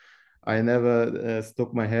sudden I never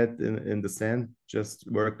stuck my head in the sand, just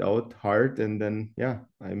worked out hard, and then yeah,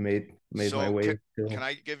 I made my So way can till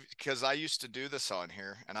I give, because I used to do this on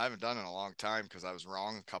here and I haven't done it in a long time because I was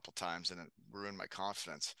wrong a couple times and it ruined my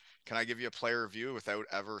confidence. Can I give you a player review without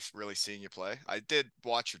ever really seeing you play? I did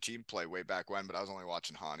watch your team play way back when, but I was only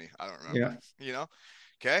watching Hani. I don't remember, yeah. you know?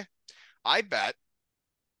 Okay. I bet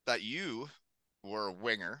that you were a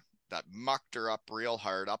winger that mucked her up real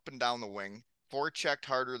hard, up and down the wing, forechecked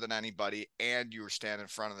harder than anybody, and you were standing in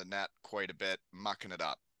front of the net quite a bit, mucking it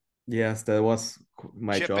up. Yes, that was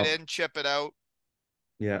my Chip it job. in, chip it out.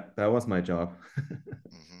 Yeah, that was my job.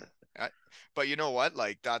 Mm-hmm. But you know what?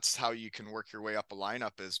 Like that's how you can work your way up a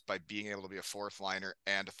lineup is by being able to be a fourth liner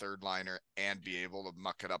and a third liner and be able to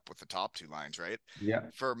muck it up with the top two lines, right? Yeah,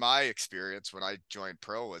 For my experience when I joined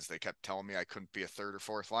pro was they kept telling me I couldn't be a third or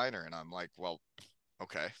fourth liner and I'm like, well,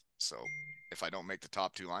 okay. So if I don't make the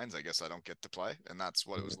top two lines, I guess I don't get to play. And that's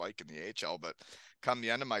what it was like in the AHL. But come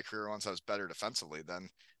the end of my career, once I was better defensively, then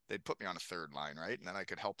they'd put me on a third line, right? And then I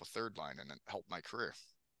could help a third line and help my career.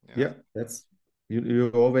 You know? yeah. That's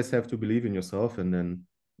you always have to believe in yourself, and then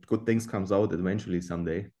good things comes out eventually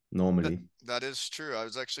someday. That Normally. that is true. I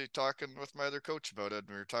was actually talking with my other coach about it, and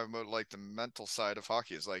we were talking about like the mental side of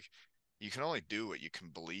hockey. Is like you can only do what you can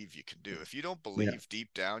believe you can do. If you don't Yeah, believe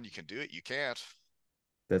deep down you can do it, you can't.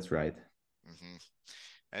 that's right. Hmm.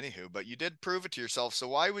 Anywho, but you did prove it to yourself. So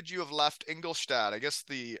why would you have left Ingolstadt? I guess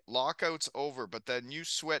the lockout's over, but then you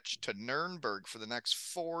switched to Nuremberg for the next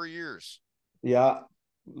 4 years. Yeah,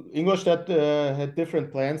 Ingolstadt had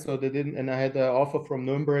different plans, so they didn't. And I had an offer from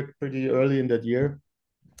Nuremberg pretty early in that year,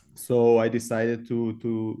 so I decided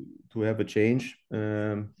to have a change,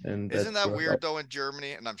 and Isn't that that worked weird out. though in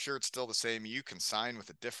Germany? And I'm sure it's still the same. You can sign with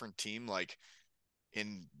a different team like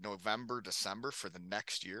in November, December for the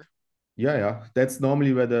next year Yeah. That's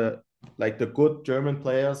normally where the good German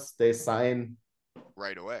players they sign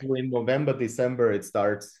right away. in November, December. It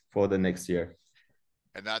starts for the next year.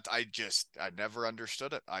 And that I never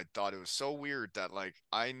understood it. I thought it was so weird that like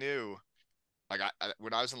I knew like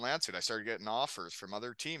when I was in Landshut, I started getting offers from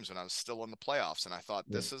other teams when I was still in the playoffs, and I thought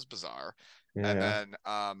Yeah, this is bizarre. And yeah.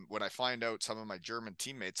 then when I find out some of my German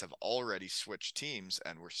teammates have already switched teams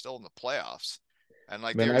and we're still in the playoffs, and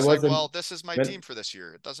like When they're I just like, was well, in this is my team when for this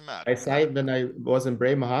year. It doesn't I matter. And signed when I was in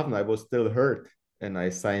Bremerhaven, I was still hurt, and I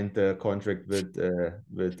signed the contract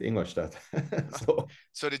with Ingolstadt. So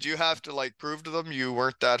so did you have to like prove to them you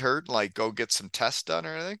weren't that hurt, like go get some tests done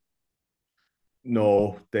or anything?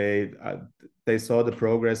 no, they saw the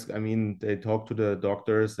progress. I mean, they talked to the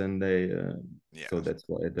doctors, and they Yeah, so that's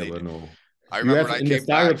why there they were do. no. I You remember have when I in the came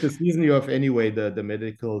start back. of the season, you have anyway the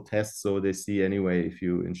medical tests, so they see anyway if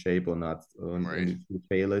you're in shape or not. And Right. if you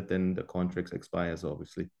fail it, then the contract expires,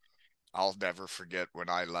 obviously. I'll never forget when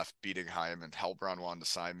I left Bietigheim and Helbron wanted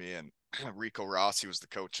to sign me, and Rico Rossi was the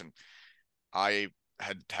coach, and I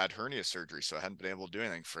had hernia surgery, so I hadn't been able to do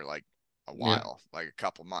anything for like a Yeah. while, like a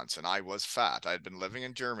couple months, and I was fat. I had been living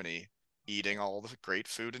in Germany, eating all the great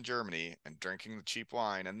food in Germany and drinking the cheap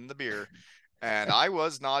wine and the beer, and I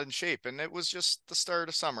was not in shape. And it was just the start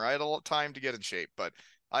of summer. I had a lot of time to get in shape, but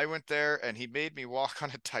I went there and he made me walk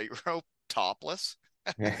on a tightrope topless.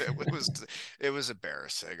 It was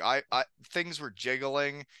embarrassing. I things were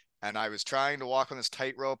jiggling and I was trying to walk on this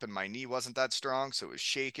tightrope and my knee wasn't that strong, so it was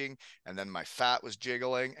shaking, and then my fat was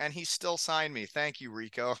jiggling, and he still signed me. Thank you,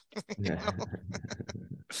 Rico. You Yeah. know?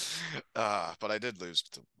 But I did lose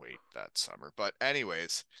the weight that summer. But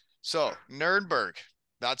anyways, so Nuremberg,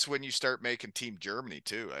 that's when you start making Team Germany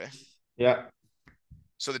too, eh? Yeah.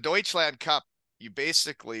 So the Deutschland Cup, you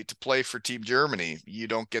basically, to play for Team Germany, you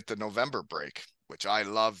don't get the November break, which I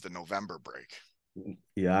love the November break.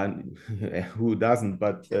 Yeah, who doesn't?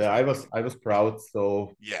 But I was proud,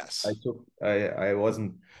 so Yes. I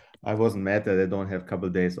wasn't mad that I don't have a couple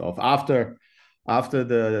of days off. After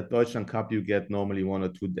the Deutschland Cup, you get normally 1 or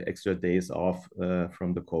 2 extra days off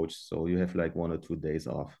from the coach, so you have like 1 or 2 days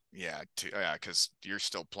off. Yeah, yeah, because you're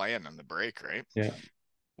still playing on the break, right? Yeah.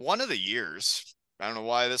 One of the years, I don't know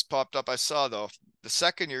why this popped up. I saw though, the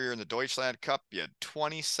second year you're in the Deutschland Cup, you had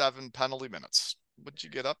 27 penalty minutes. What'd you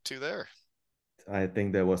get up to there? I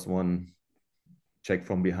think there was one check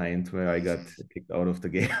from behind where I got kicked out of the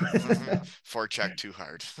game. Forecheck too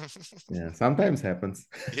hard. Yeah, sometimes happens.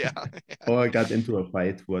 Yeah. Or I got into a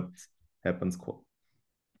fight, what happens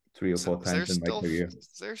 3 or So 4 times in my career.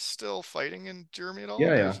 is there still fighting in Germany at all?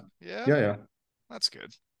 Yeah, yeah, Yeah, yeah, yeah. that's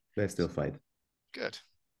good. They still fight. Good.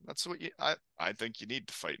 That's what I think you need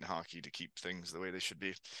to fight in hockey to keep things the way they should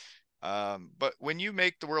be. But when you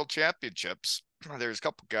make the World Championships, there's a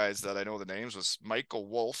couple guys that I know the names was Michael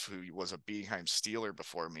Wolf, who was a Bietigheim Steeler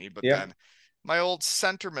before me, but Yeah, then my old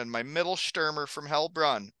centerman, my middle stürmer from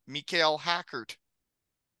Hellbrunn, Mikael Hackert.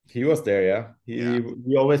 he was there. Yeah, Yeah,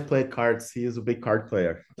 he always played cards. He is a big card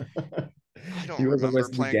player. I He don't was remember always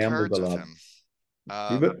he playing gambled a cards with lot. him.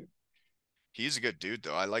 He Um, was, he's a good dude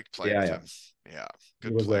though. I liked playing yeah, with yeah. him. Yeah, He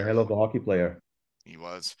good was a player. hell of a hockey player. He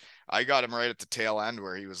was. I got him right at the tail end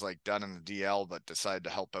where he was like done in the DL, but decided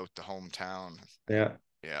to help out the hometown and Yeah.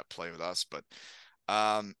 yeah, play with us. But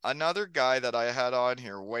another guy that I had on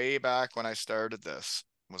here way back when I started this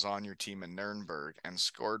was on your team in Nuremberg and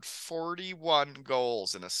scored 41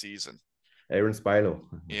 goals in a season. Aaron Spilo.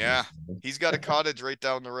 Yeah, he's got a cottage right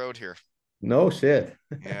down the road here. No shit.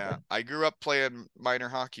 Yeah, I grew up playing minor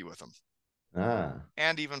hockey with him Ah,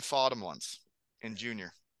 and even fought him once in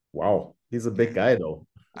junior. wow. He's a big Yeah, guy though.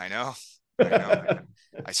 I know. I know.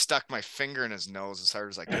 I stuck my finger in his nose as hard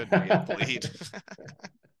as I could, made it bleed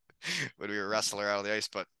when we were wrestling out of the ice.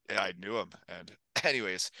 But yeah, I knew him. And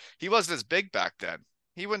anyways, he wasn't as big back then.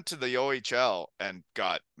 He went to the OHL and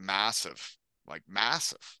got massive, like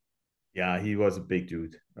massive, Yeah, he was a big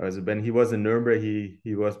dude. As when he was in Nuremberg, he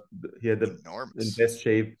had the in enormous. best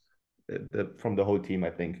shape from the whole team, I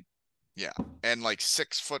think. Yeah, and like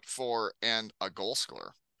 6'4" and a goal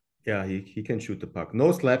scorer. Yeah, he can shoot the puck.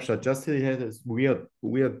 No slap shot, just he had this weird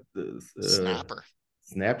Snapper.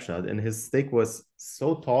 snapshot, and his stick was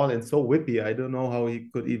so tall and so whippy. I don't know how he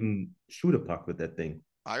could even shoot a puck with that thing.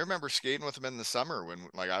 I remember skating with him in the summer when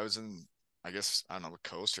like I was in, I guess, I don't know, the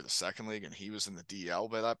coast or the second league, and he was in the DL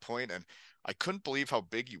by that point, and I couldn't believe how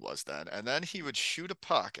big he was then. And then he would shoot a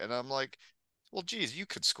puck, and I'm like, well, geez, you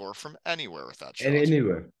could score from anywhere with that And shot.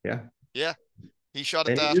 anywhere, yeah. Yeah, he shot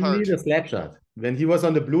it And he that didn't hard. need a slap shot. When he was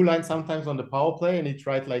on the blue line, sometimes on the power play, and he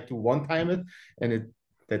tried like to one time it, and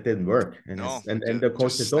that didn't work. And No, his and the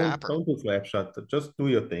coach just said, "Don't snapper. don't do slap shot. Just do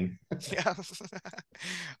your thing." Yeah.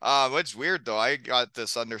 What's weird though, I got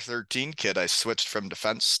this under 13 kid. I switched from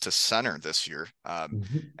defense to center this year.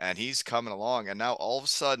 Mhm. And he's coming along, and now all of a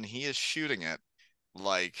sudden he is shooting it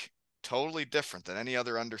like totally different than any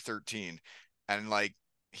other under 13. And like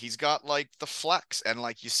he's got like the flex, and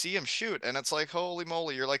like you see him shoot, and it's like, holy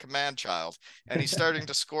moly, you're like a man child. And he's starting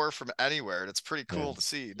to score from anywhere. And it's pretty Yeah. cool to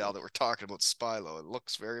see now that we're talking about Spilo. It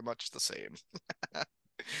looks very much the same.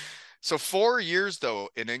 So 4 years though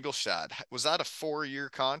in Ingolstadt, was that a 4-year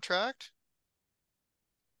contract?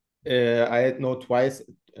 I had no twice,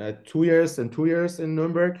 2 years and 2 years in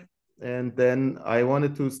Nuremberg, and then I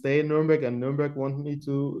wanted to stay in Nuremberg, and Nuremberg wanted me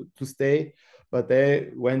to stay, but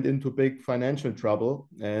they went into big financial trouble,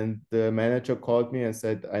 and the manager called me and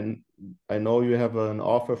said, I know you have an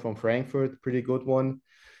offer from Frankfurt, pretty good one.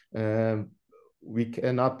 we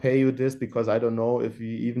cannot pay you this because I don't know if we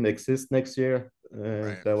even exist next year.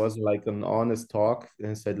 Right. There was like an honest talk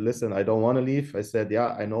and said, listen, I don't want to leave. I said,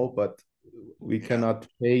 yeah, I know, but we cannot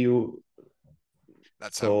pay you.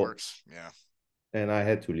 That's how it So, works. Yeah. and I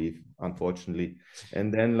had to leave, unfortunately.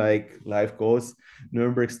 And then, like life goes,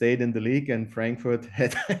 Nuremberg stayed in the league, and Frankfurt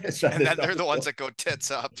had shut And it then down. they're the ones that go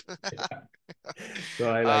tits up.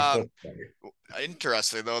 So I like both.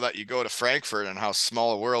 Interesting though that you go to Frankfurt and how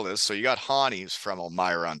small a world is. So you got Hani, who's from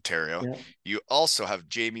Elmira, Ontario. Yeah. You also have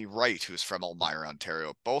Jamie Wright, who's from Elmira,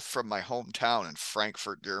 Ontario, both from my hometown in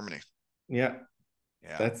Frankfurt, Germany. Yeah,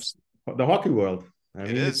 Yeah, that's the hockey world. I it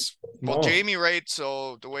mean, it's is. Well, small. Jamie Wright,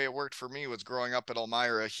 so the way it worked for me was growing up at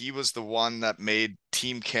Elmira, he was the one that made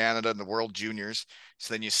Team Canada and the World Juniors.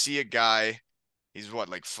 So then you see a guy, he's what,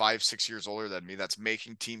 like 5, 6 years older than me, that's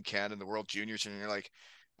making Team Canada and the World Juniors, and you're like,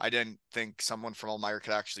 I didn't think someone from Elmira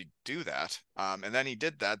could actually do that. And then he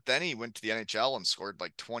did that. Then he went to the NHL and scored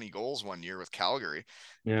like 20 goals one year with Calgary.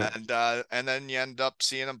 Yeah. And then you end up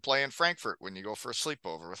seeing him play in Frankfurt when you go for a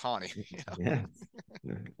sleepover with Hani. Yeah.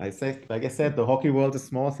 Like I said, the hockey world is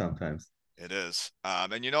small sometimes. It is.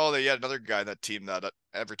 And you know, they had another guy on that team that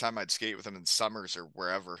every time I'd skate with him in summers or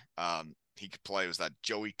wherever, he could play, was that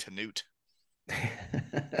Joey Tanute.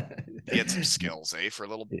 He had some skills, for a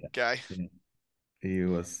little guy. Yeah. He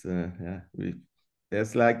was,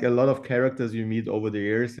 there's like a lot of characters you meet over the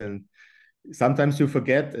years, and sometimes you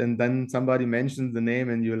forget, and then somebody mentions the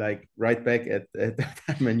name, and you're like right back at the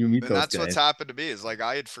time when you meet And those that's guys. what's happened to me is like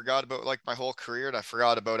I had forgot about like my whole career and I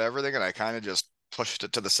forgot about everything and I kind of just pushed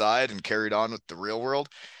it to the side and carried on with the real world.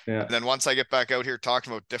 Yeah. And then once I get back out here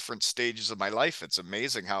talking about different stages of my life, it's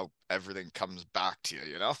amazing how everything comes back to you,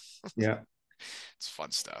 you know? Yeah. It's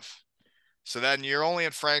fun stuff. So then you're only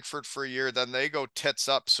in Frankfurt for a year, then they go tits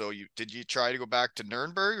up. So did you try to go back to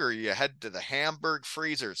Nuremberg or you head to the Hamburg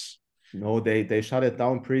Freezers? No, they shut it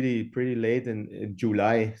down pretty late in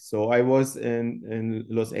July. So I was in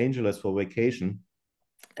Los Angeles for vacation,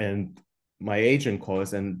 and my agent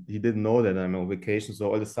calls, and he didn't know that I'm on vacation. So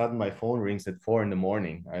all of a sudden my phone rings at 4 in the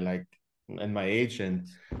morning. And my agent,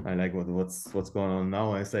 I like, what's going on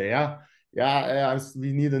now? I say,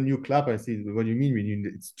 we need a new club. I see, what do you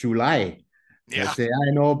mean? It's July. Yeah. I say,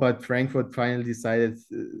 I know, but Frankfurt finally decided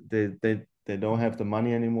they don't have the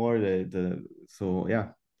money anymore. So yeah,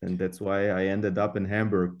 and that's why I ended up in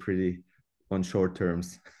Hamburg pretty on short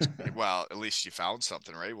terms. Well, at least you found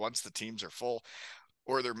something, right? Once the teams are full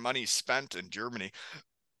or their money's spent in Germany.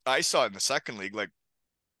 I saw in the second league, like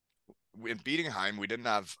in Bietigheim, we didn't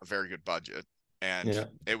have a very good budget, and Yeah.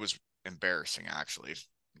 it was embarrassing actually.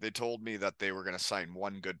 They told me that they were going to sign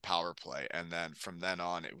one good power play, and then from then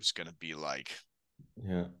on, it was going to be like,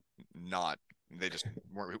 not. They just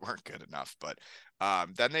weren't good enough. But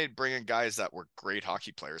then they'd bring in guys that were great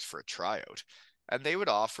hockey players for a tryout, and they would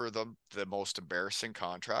offer them the most embarrassing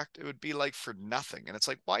contract. It would be like for nothing, and it's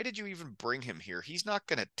like, why did you even bring him here? He's not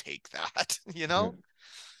going to take that, you know. Yeah.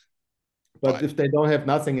 But if they don't have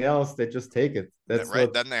nothing else, they just take it. That's right.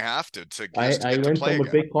 what Then they have to I get to went play from a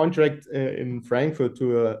again. big contract in Frankfurt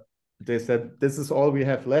to they said, this is all we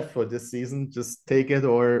have left for this season. Just take it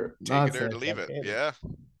or Take not. it or to leave it. Yeah,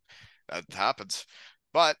 that happens.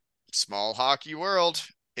 But small hockey world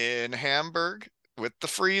in Hamburg with the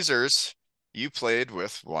Freezers. You played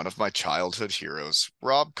with one of my childhood heroes,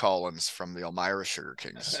 Rob Collins from the Elmira Sugar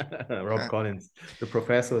Kings. Rob Collins, the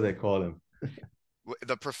professor, they call him.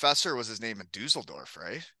 The professor was his name in Dusseldorf,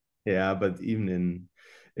 right? Yeah, but even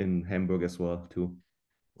in Hamburg as well too.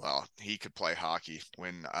 Well, he could play hockey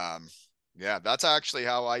when yeah, that's actually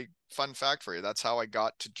how fun fact for you, that's how I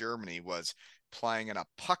got to Germany, was playing in a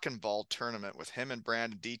puck and ball tournament with him and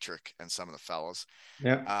Brandon Dietrich and some of the fellows.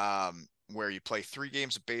 Yeah. Where you play 3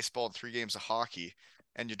 games of baseball and 3 games of hockey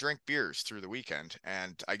and you drink beers through the weekend.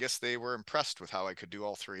 And I guess they were impressed with how I could do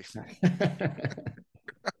all 3.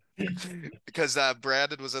 Because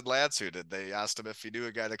Brandon was in Landshut and they asked him if he knew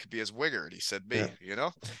a guy that could be his winger, and he said me, you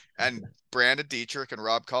know. And Brandon Dietrich and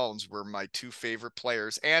Rob Collins were my 2 favorite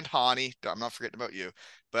players, and Hani, I'm not forgetting about you.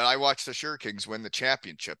 But I watched the Sugar Kings win the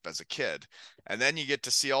championship as a kid, and then you get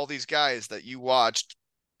to see all these guys that you watched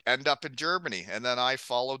end up in Germany, and then I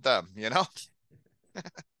followed them, you know.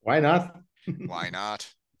 Why not? Why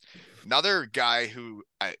not? Another guy who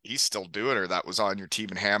he's still doing, or that was on your team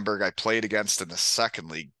in Hamburg, I played against in the second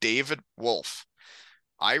league, David Wolf.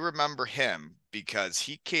 I remember him because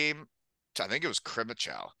he came to, I think it was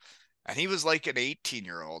Krimichow, and he was like an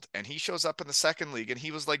 18-year-old, and he shows up in the second league, and he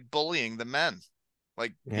was like bullying the men.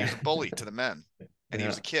 Like he was a bully to the men, and he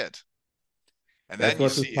was a kid. And that then you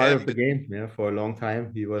was see part him. of the game. Yeah, for a long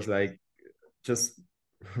time, he was like just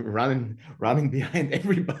running behind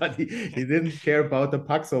everybody. He didn't care about the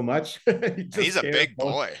puck so much. He And he's just a cared big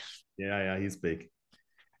about, boy. yeah, he's big.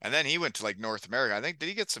 And then he went to like North America. I think, did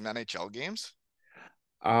he get some NHL games?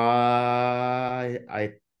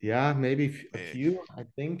 Yeah, maybe a Eh, few, I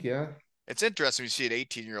think, yeah. It's interesting when you see an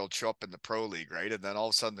 18-year-old show up in the pro league, right? And then all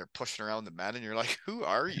of a sudden they're pushing around the men, and you're like, who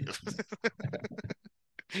are you?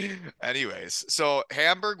 Anyways, so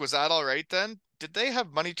Hamburg, was that all right then? Did they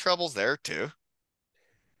have money troubles there too?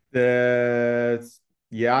 The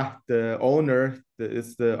yeah, the owner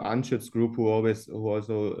is the Anschutz Group, who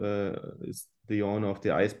also is the owner of the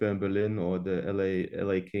Eisbären Berlin or the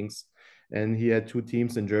LA Kings, and he had two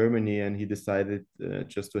teams in Germany, and he decided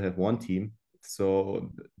just to have one team.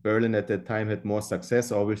 So Berlin at that time had more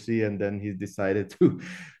success, obviously, and then he decided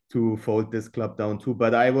to fold this club down too.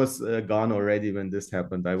 But I was gone already when this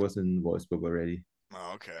happened. I was in Wolfsburg already.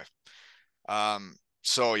 Oh, okay.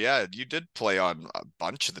 So yeah, you did play on a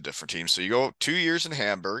bunch of the different teams. So you go 2 years in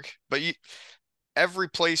Hamburg, but every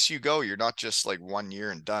place you go, you're not just like 1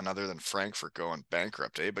 year and done, other than Frankfurt going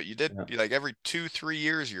bankrupt, eh? But you did Yeah. like every 2, 3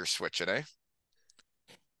 years you're switching, eh?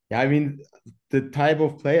 Yeah, I mean, the type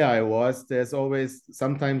of player I was, there's always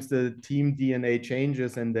sometimes the team DNA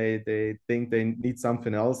changes and they think they need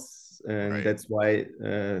something else. And Right. that's why,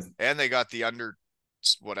 And they got the under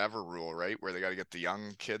whatever rule, right? Where they got to get the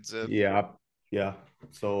young kids in. yeah, yeah.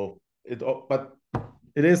 So but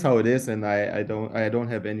it is how it is. And I don't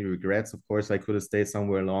have any regrets. Of course, I could have stayed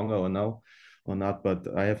somewhere longer or no, or not, but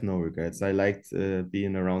I have no regrets. I liked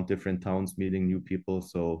being around different towns, meeting new people.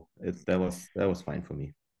 So that was fine for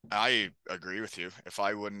me. I agree with you. If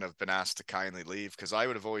I wouldn't have been asked to kindly leave, because I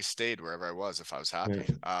would have always stayed wherever I was if I was Yeah, happy.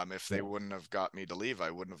 If they yeah, wouldn't have got me to leave,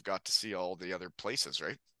 I wouldn't have got to see all the other places,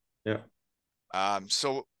 right? yeah.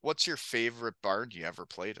 So what's your favorite barn you ever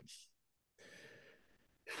played in?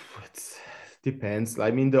 It depends.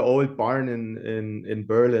 I mean, the old barn in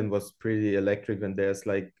Berlin was pretty electric, and there's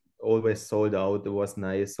like always sold out. It was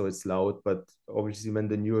nice, so it's loud. But obviously, when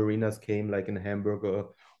the new arenas came, like in Hamburg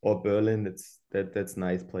or Berlin, that's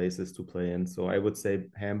nice places to play in. So I would say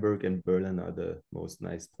Hamburg and Berlin are the most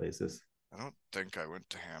nice places. I don't think I went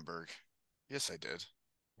to Hamburg. Yes, I did,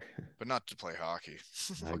 but not to play hockey.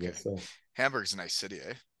 I Okay. guess so. Hamburg's a nice city,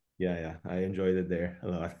 eh? Yeah, I enjoyed it there a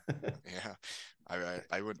lot. Yeah.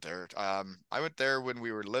 I went there. I went there when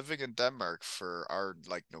we were living in Denmark for our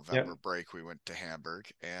like Yeah, November break. We went to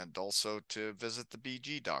Hamburg and also to visit the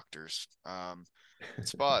BG doctors.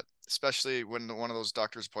 Spot, especially when one of those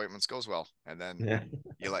doctor's appointments goes well, and then yeah.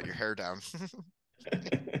 you let your hair down.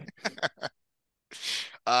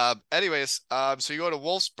 Anyways, so you go to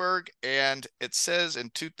Wolfsburg, and it says in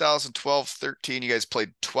 2012-13, you guys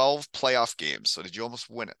played 12 playoff games. So did you almost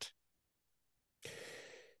win it?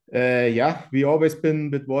 Yeah, we always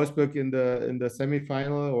been with Wolfsburg in the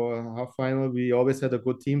semifinal or half final. We always had a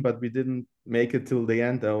good team, but we didn't make it till the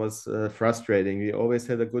end. That was frustrating. We always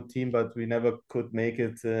had a good team, but we never could make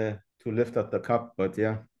it to lift up the cup. But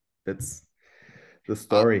yeah, that's the Uh,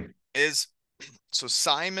 story. is so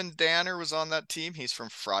Simon Danner was on that team. He's from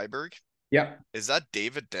Freiburg. Yeah, Is that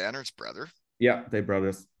David Danner's brother? yeah, they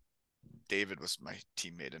brothers. David was my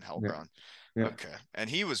teammate in Yeah, Hellbron. yeah, Okay. And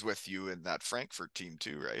he was with you in that Frankfurt team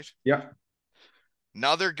too, right? yeah,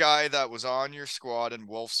 Another guy that was on your squad in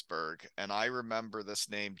Wolfsburg, and I remember this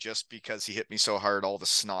name just because he hit me so hard, all the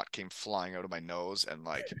snot came flying out of my nose, and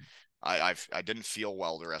like I didn't feel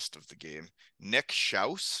well the rest of the game. Nick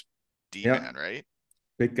Schaus, yeah. D-man, right?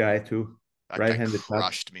 Big guy too. That guy Right-handed touch.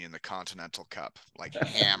 crushed me in the Continental Cup, like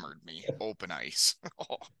hammered me, open ice.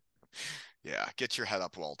 Oh, yeah, get your head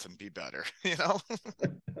up, Walton. Be better, you know?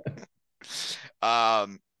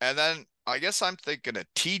 And then I guess I'm thinking a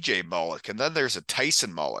TJ Mullock, and then there's a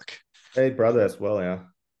Tyson Mullock. Hey, brother as well. Yeah,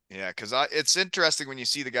 Yeah, because it's interesting when you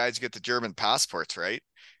see the guys get the German passports, right?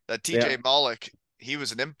 That TJ yeah, Mullock, he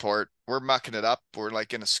was an import. We're mucking it up. We're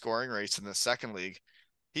like in a scoring race in the second league.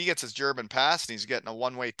 He gets his German pass and he's getting a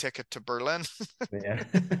one-way ticket to Berlin. yeah,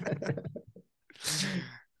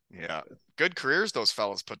 Yeah. Good careers those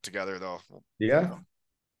fellas put together, though. You yeah. know.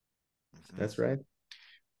 Mhm. That's right.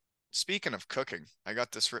 Speaking of cooking, I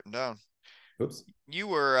got this written down. Oops. You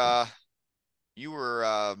were you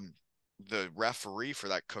were the referee for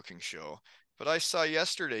that cooking show, but I saw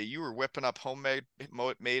yesterday you were whipping up homemade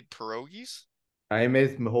made pierogies. I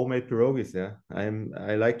made homemade pierogies. Yeah,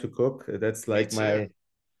 I like to cook. That's Me like too.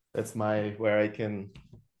 my where I can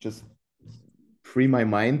just free my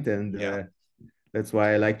mind, and Yeah, that's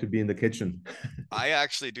why I like to be in the kitchen. I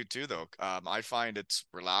actually do too, though. I find it's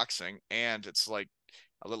relaxing and it's like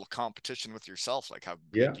a little competition with yourself, like how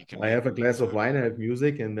Yeah, big you can I make have a glass of food, wine, I have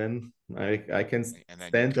music, and then I can and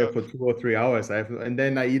then you stand there cook. for 2 or 3 hours. And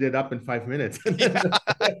then I eat it up in 5 minutes. Yeah,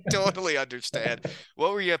 I totally understand.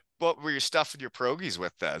 What were you stuffing your pierogies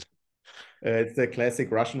with then? It's a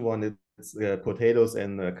classic Russian one. It's potatoes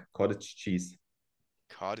and cottage cheese.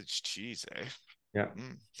 Cottage cheese, eh? Yeah.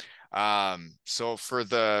 Mm. So for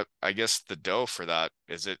I guess the dough for that,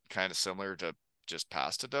 is it kind of similar to just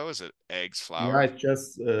pasta dough? Is it eggs, Yeah, flour? it's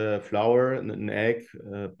just flour, an egg,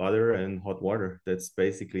 butter, and hot water. That's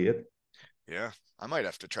basically it. Yeah, I might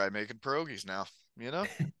have to try making pierogies now, you know?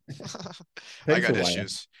 I Takes a got while.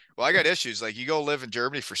 issues. Well, I got issues. Like you go live in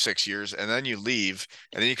Germany for 6 years and then you leave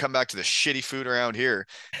and then you come back to the shitty food around here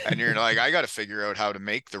and you're like, I got to figure out how to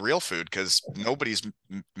make the real food because nobody's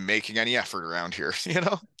making any effort around here, you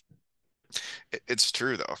know? It's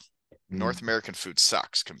true though. North Mm, American food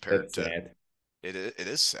sucks compared that's to sad. it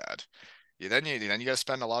is sad. Then you got to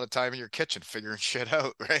spend a lot of time in your kitchen figuring shit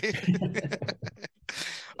out, right?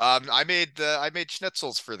 I made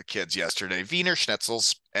schnitzels for the kids yesterday, Wiener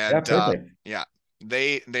schnitzels, Yeah, and perfect. yeah,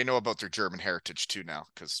 they know about their German heritage too now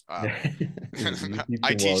because You teach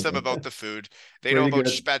I them teach well. them about the food. They know Pretty about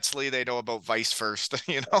good. Spätzle, they know about Weisswurst,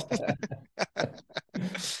 you know.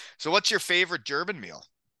 So what's your favorite German meal?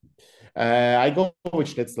 I go with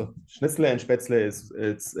Schnitzel. Schnitzel and Spätzle is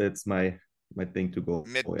it's my thing to go.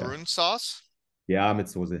 Mit Yeah. Brun sauce? Yeah, mit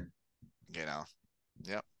Soße. You know.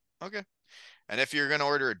 Yep. Okay. And if you're gonna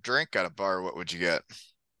order a drink at a bar, what would you get?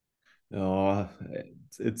 Oh,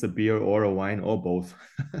 it's a beer or a wine or both.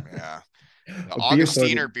 Yeah. The A beer for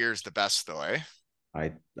Augustiner beer is the best though, eh?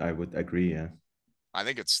 I would agree, yeah. I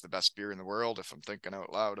think it's the best beer in the world if I'm thinking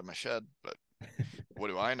out loud in my shed, but what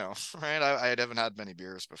do I know, right? I haven't had many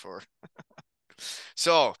beers before.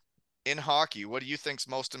 So, in hockey, what do you think's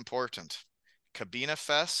most important?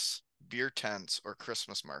 Kabinefests, beer tents, or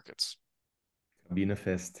Christmas markets?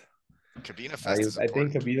 Kabinefest. Kabinefest is I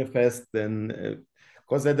think important. Kabinefest then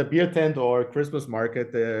because at the beer tent or Christmas market,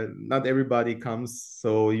 not everybody comes,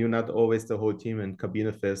 so you're not always the whole team in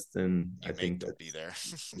Kabinefest, and I You make think them be that's there.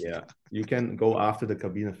 yeah. You can go after the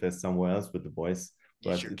Kabinefest somewhere else with the boys,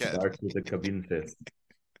 You but sure it can. starts with the Kabinefest.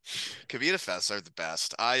 Kabinefests are the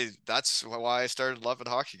best. That's why I started loving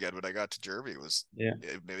hockey again when I got to Germany was Yeah,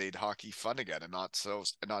 it made hockey fun again and not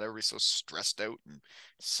everybody so stressed out and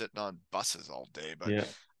sitting on buses all day. But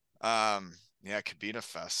yeah. yeah,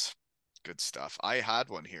 Kabinefests, good stuff. I had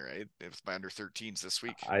one here, eh? It was my under 13s this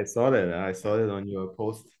week. I saw that. I Yeah, saw it on your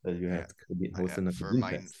post that you yeah. had hosting a For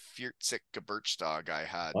my Kabinefest. 40 Geburtstag,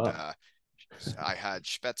 Wow. I had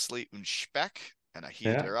Spätzle und Speck, and I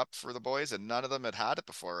heated Yeah. her up for the boys, and none of them had had it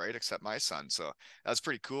before, right? Except my son. So that's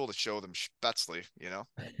pretty cool to show them Spätzle, you know?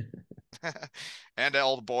 And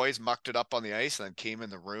all the boys mucked it up on the ice and then came in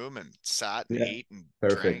the room and sat and Yeah. ate and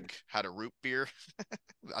Perfect. drank, had a root beer.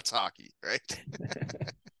 That's hockey, right?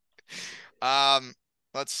 Um,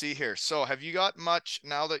 let's see here. So have you got much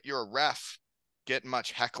now that you're a ref, getting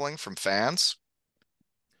much heckling from fans?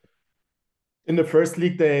 In the first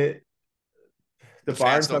league, the The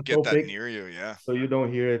fans barns are don't get so that big, near you, yeah. so you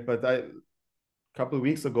don't hear it. But a couple of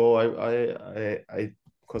weeks ago,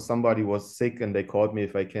 because somebody was sick and they called me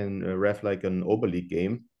if I can ref like an Oberleague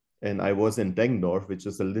game. And I was in Dengendorf, which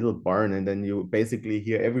is a little barn, and then you basically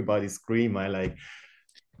hear everybody scream. I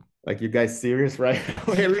like you guys serious, right?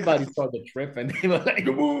 Everybody saw the trip and they were like,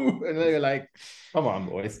 woo! And they were like, come on,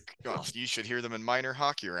 boys. Well, you should hear them in minor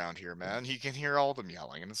hockey around here, man. You can hear all of them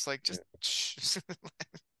yelling, and it's like just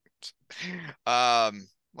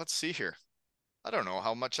let's see here. I don't know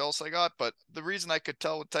how much else I got, but the reason I could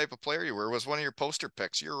tell what type of player you were was one of your poster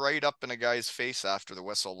picks. You're right up in a guy's face after the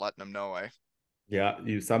whistle, letting him know, eh? Yeah,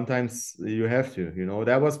 you sometimes you have to,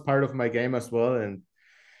 that was part of my game as well. And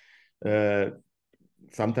uh,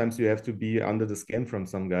 sometimes you have to be under the skin from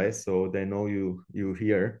some guys so they know you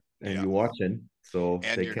here and Yeah. you watching, so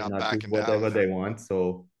And they you're not cannot do backing down. whatever they want.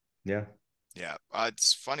 So yeah. Yeah.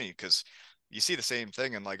 It's funny because you see the same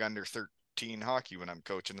thing in like under 13 hockey when I'm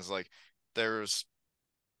coaching is like there's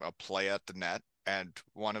a play at the net and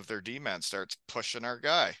one of their D-men starts pushing our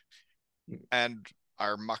guy. And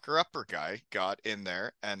our mucker upper guy got in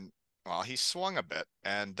there and well, he swung a bit.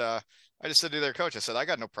 And I just said to their coach, I said, I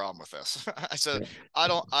got no problem with this. I said,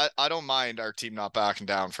 Yeah, I don't mind our team not backing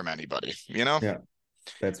down from anybody, you know? yeah,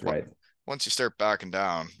 that's right. Once you start backing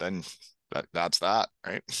down, then that's that,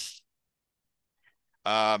 right?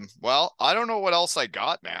 Well, I don't know what else I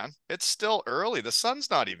got, man. It's still early. The sun's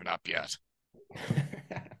not even up yet.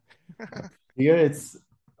 Here it's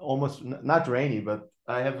almost not rainy, but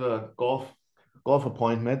I have a golf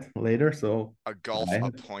appointment later, so A golf I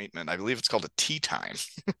have appointment. I believe it's called a tea time.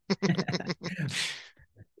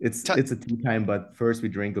 It's a tea time, but first we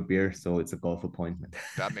drink a beer, so it's a golf appointment.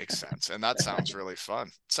 That makes sense. And that sounds really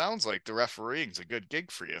fun. Sounds like the refereeing's a good gig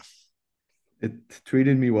for you. It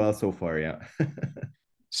treated me well so far, yeah.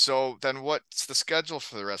 So then what's the schedule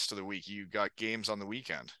for the rest of the week? You got games on the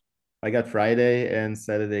weekend. I got Friday and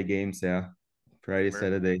Saturday games, yeah. Friday,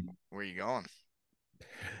 Saturday. Where are you going?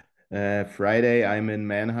 Friday, I'm in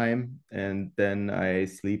Mannheim, and then I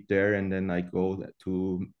sleep there, and then I go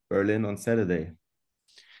to Berlin on Saturday.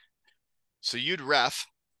 So you'd ref,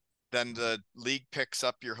 then the league picks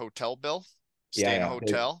up your hotel bill, stay in a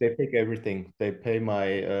hotel. They pick everything. They pay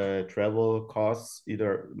my travel costs,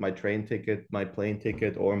 either my train ticket, my plane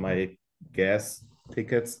ticket, or my gas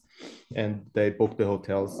tickets, and they book the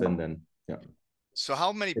hotels, and then yeah. So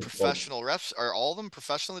how many professional refs are all of them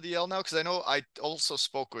professional in the DL now? Because I know I also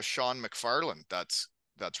spoke with Sean McFarland. That's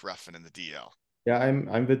reffing in the DL. Yeah,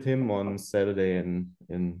 I'm with him on Saturday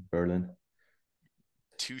in Berlin.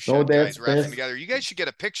 Two shed guys reffing together. You guys should get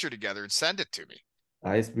a picture together and send it to me.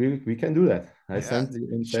 We can do that. I sent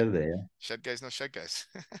it on Saturday. Yeah. Shed guys, no shed guys.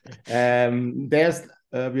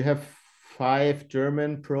 We have 5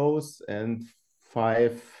 German pros and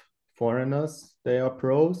 5 foreigners. They are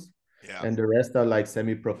pros. Yeah. And the rest are like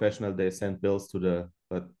semi-professional. They send bills to they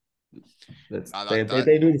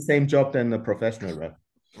do the same job than a professional ref.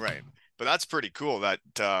 Right. But that's pretty cool that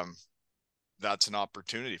that's an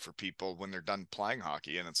opportunity for people when they're done playing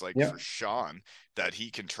hockey. And it's like for Sean that he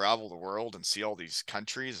can travel the world and see all these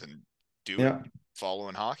countries and do it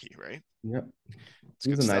following hockey, right? Yeah.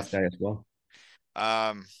 He's a nice guy as well.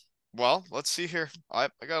 Well, let's see here. I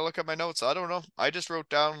gotta look at my notes. I don't know. I just wrote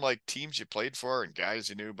down like teams you played for and guys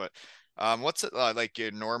you knew, but what's it like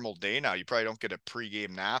your normal day now? You probably don't get a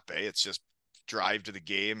pregame nap, eh? It's just drive to the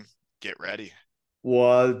game, get ready.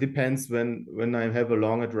 Well, it depends. When I have a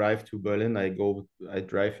longer drive to Berlin, I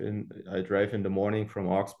drive in the morning from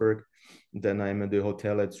Augsburg, then I'm in the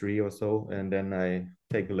hotel at 3 or so, and then I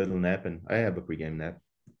take a little nap, and I have a pregame nap.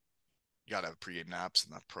 You gotta have pregame naps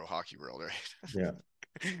in the pro hockey world, right? Yeah.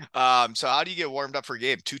 So how do you get warmed up for a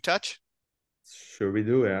game? 2-touch? Sure we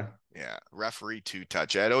do, yeah. Yeah, referee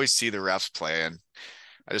 2-touch. I'd always see the refs playing.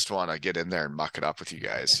 I just want to get in there and muck it up with you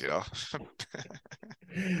guys, you know.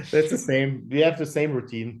 That's the same. We have the same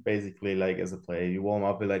routine basically, like as a player. You warm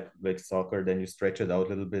up with like soccer, then you stretch it out a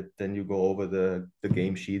little bit, then you go over the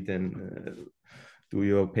game sheet and do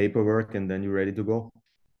your paperwork, and then you're ready to go.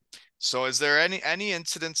 So is there any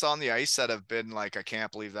incidents on the ice that have been like, I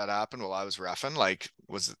can't believe that happened while I was reffing? Like,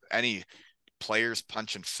 was any players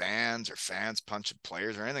punching fans or fans punching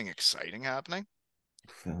players or anything exciting happening?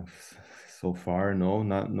 So far, no.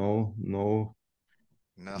 Nothing. No,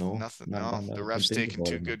 The ref's taking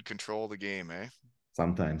too good control of the game, eh?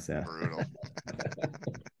 Sometimes, yeah. Brutal.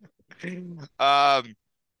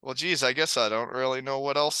 Well, geez, I guess I don't really know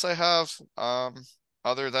what else I have.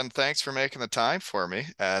 Other than thanks for making the time for me,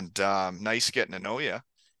 and nice getting to know you.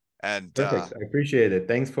 And perfect. I appreciate it.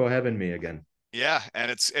 Thanks for having me again. Yeah, and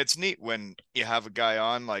it's neat when you have a guy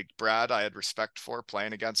on like Brad. I had respect for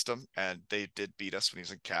playing against him, and they did beat us when he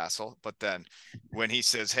was in Castle. But then when he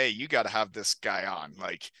says, "Hey, you got to have this guy on,"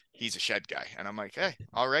 like he's a shed guy, and I'm like, "Hey,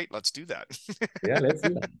 all right, let's do that." Yeah, let's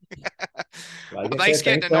do that. Well, thanks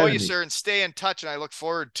getting to know you, sir, and stay in touch. And I look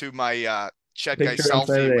forward to my shed guy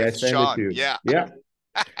selfie with Sean. Yeah.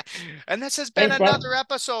 And this has been another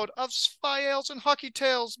episode of Spy Ales and Hockey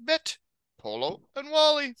Tales. Mitt, Polo, and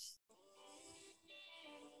Wally.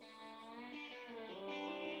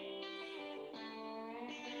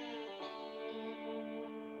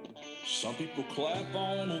 Some people clap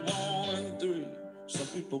on a 1 and 3. Some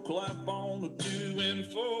people clap on a 2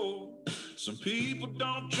 and 4. Some people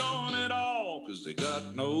don't join at all because they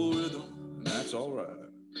got no rhythm, and that's all right.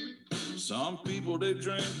 Some people, they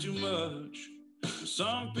drink too much.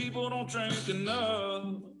 Some people don't drink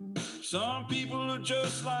enough. Some people are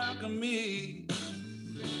just like me.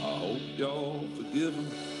 I hope y'all forgive them.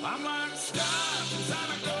 I'm like Scott, I'm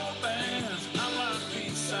like gold bands. I'm like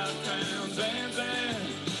Peace Out.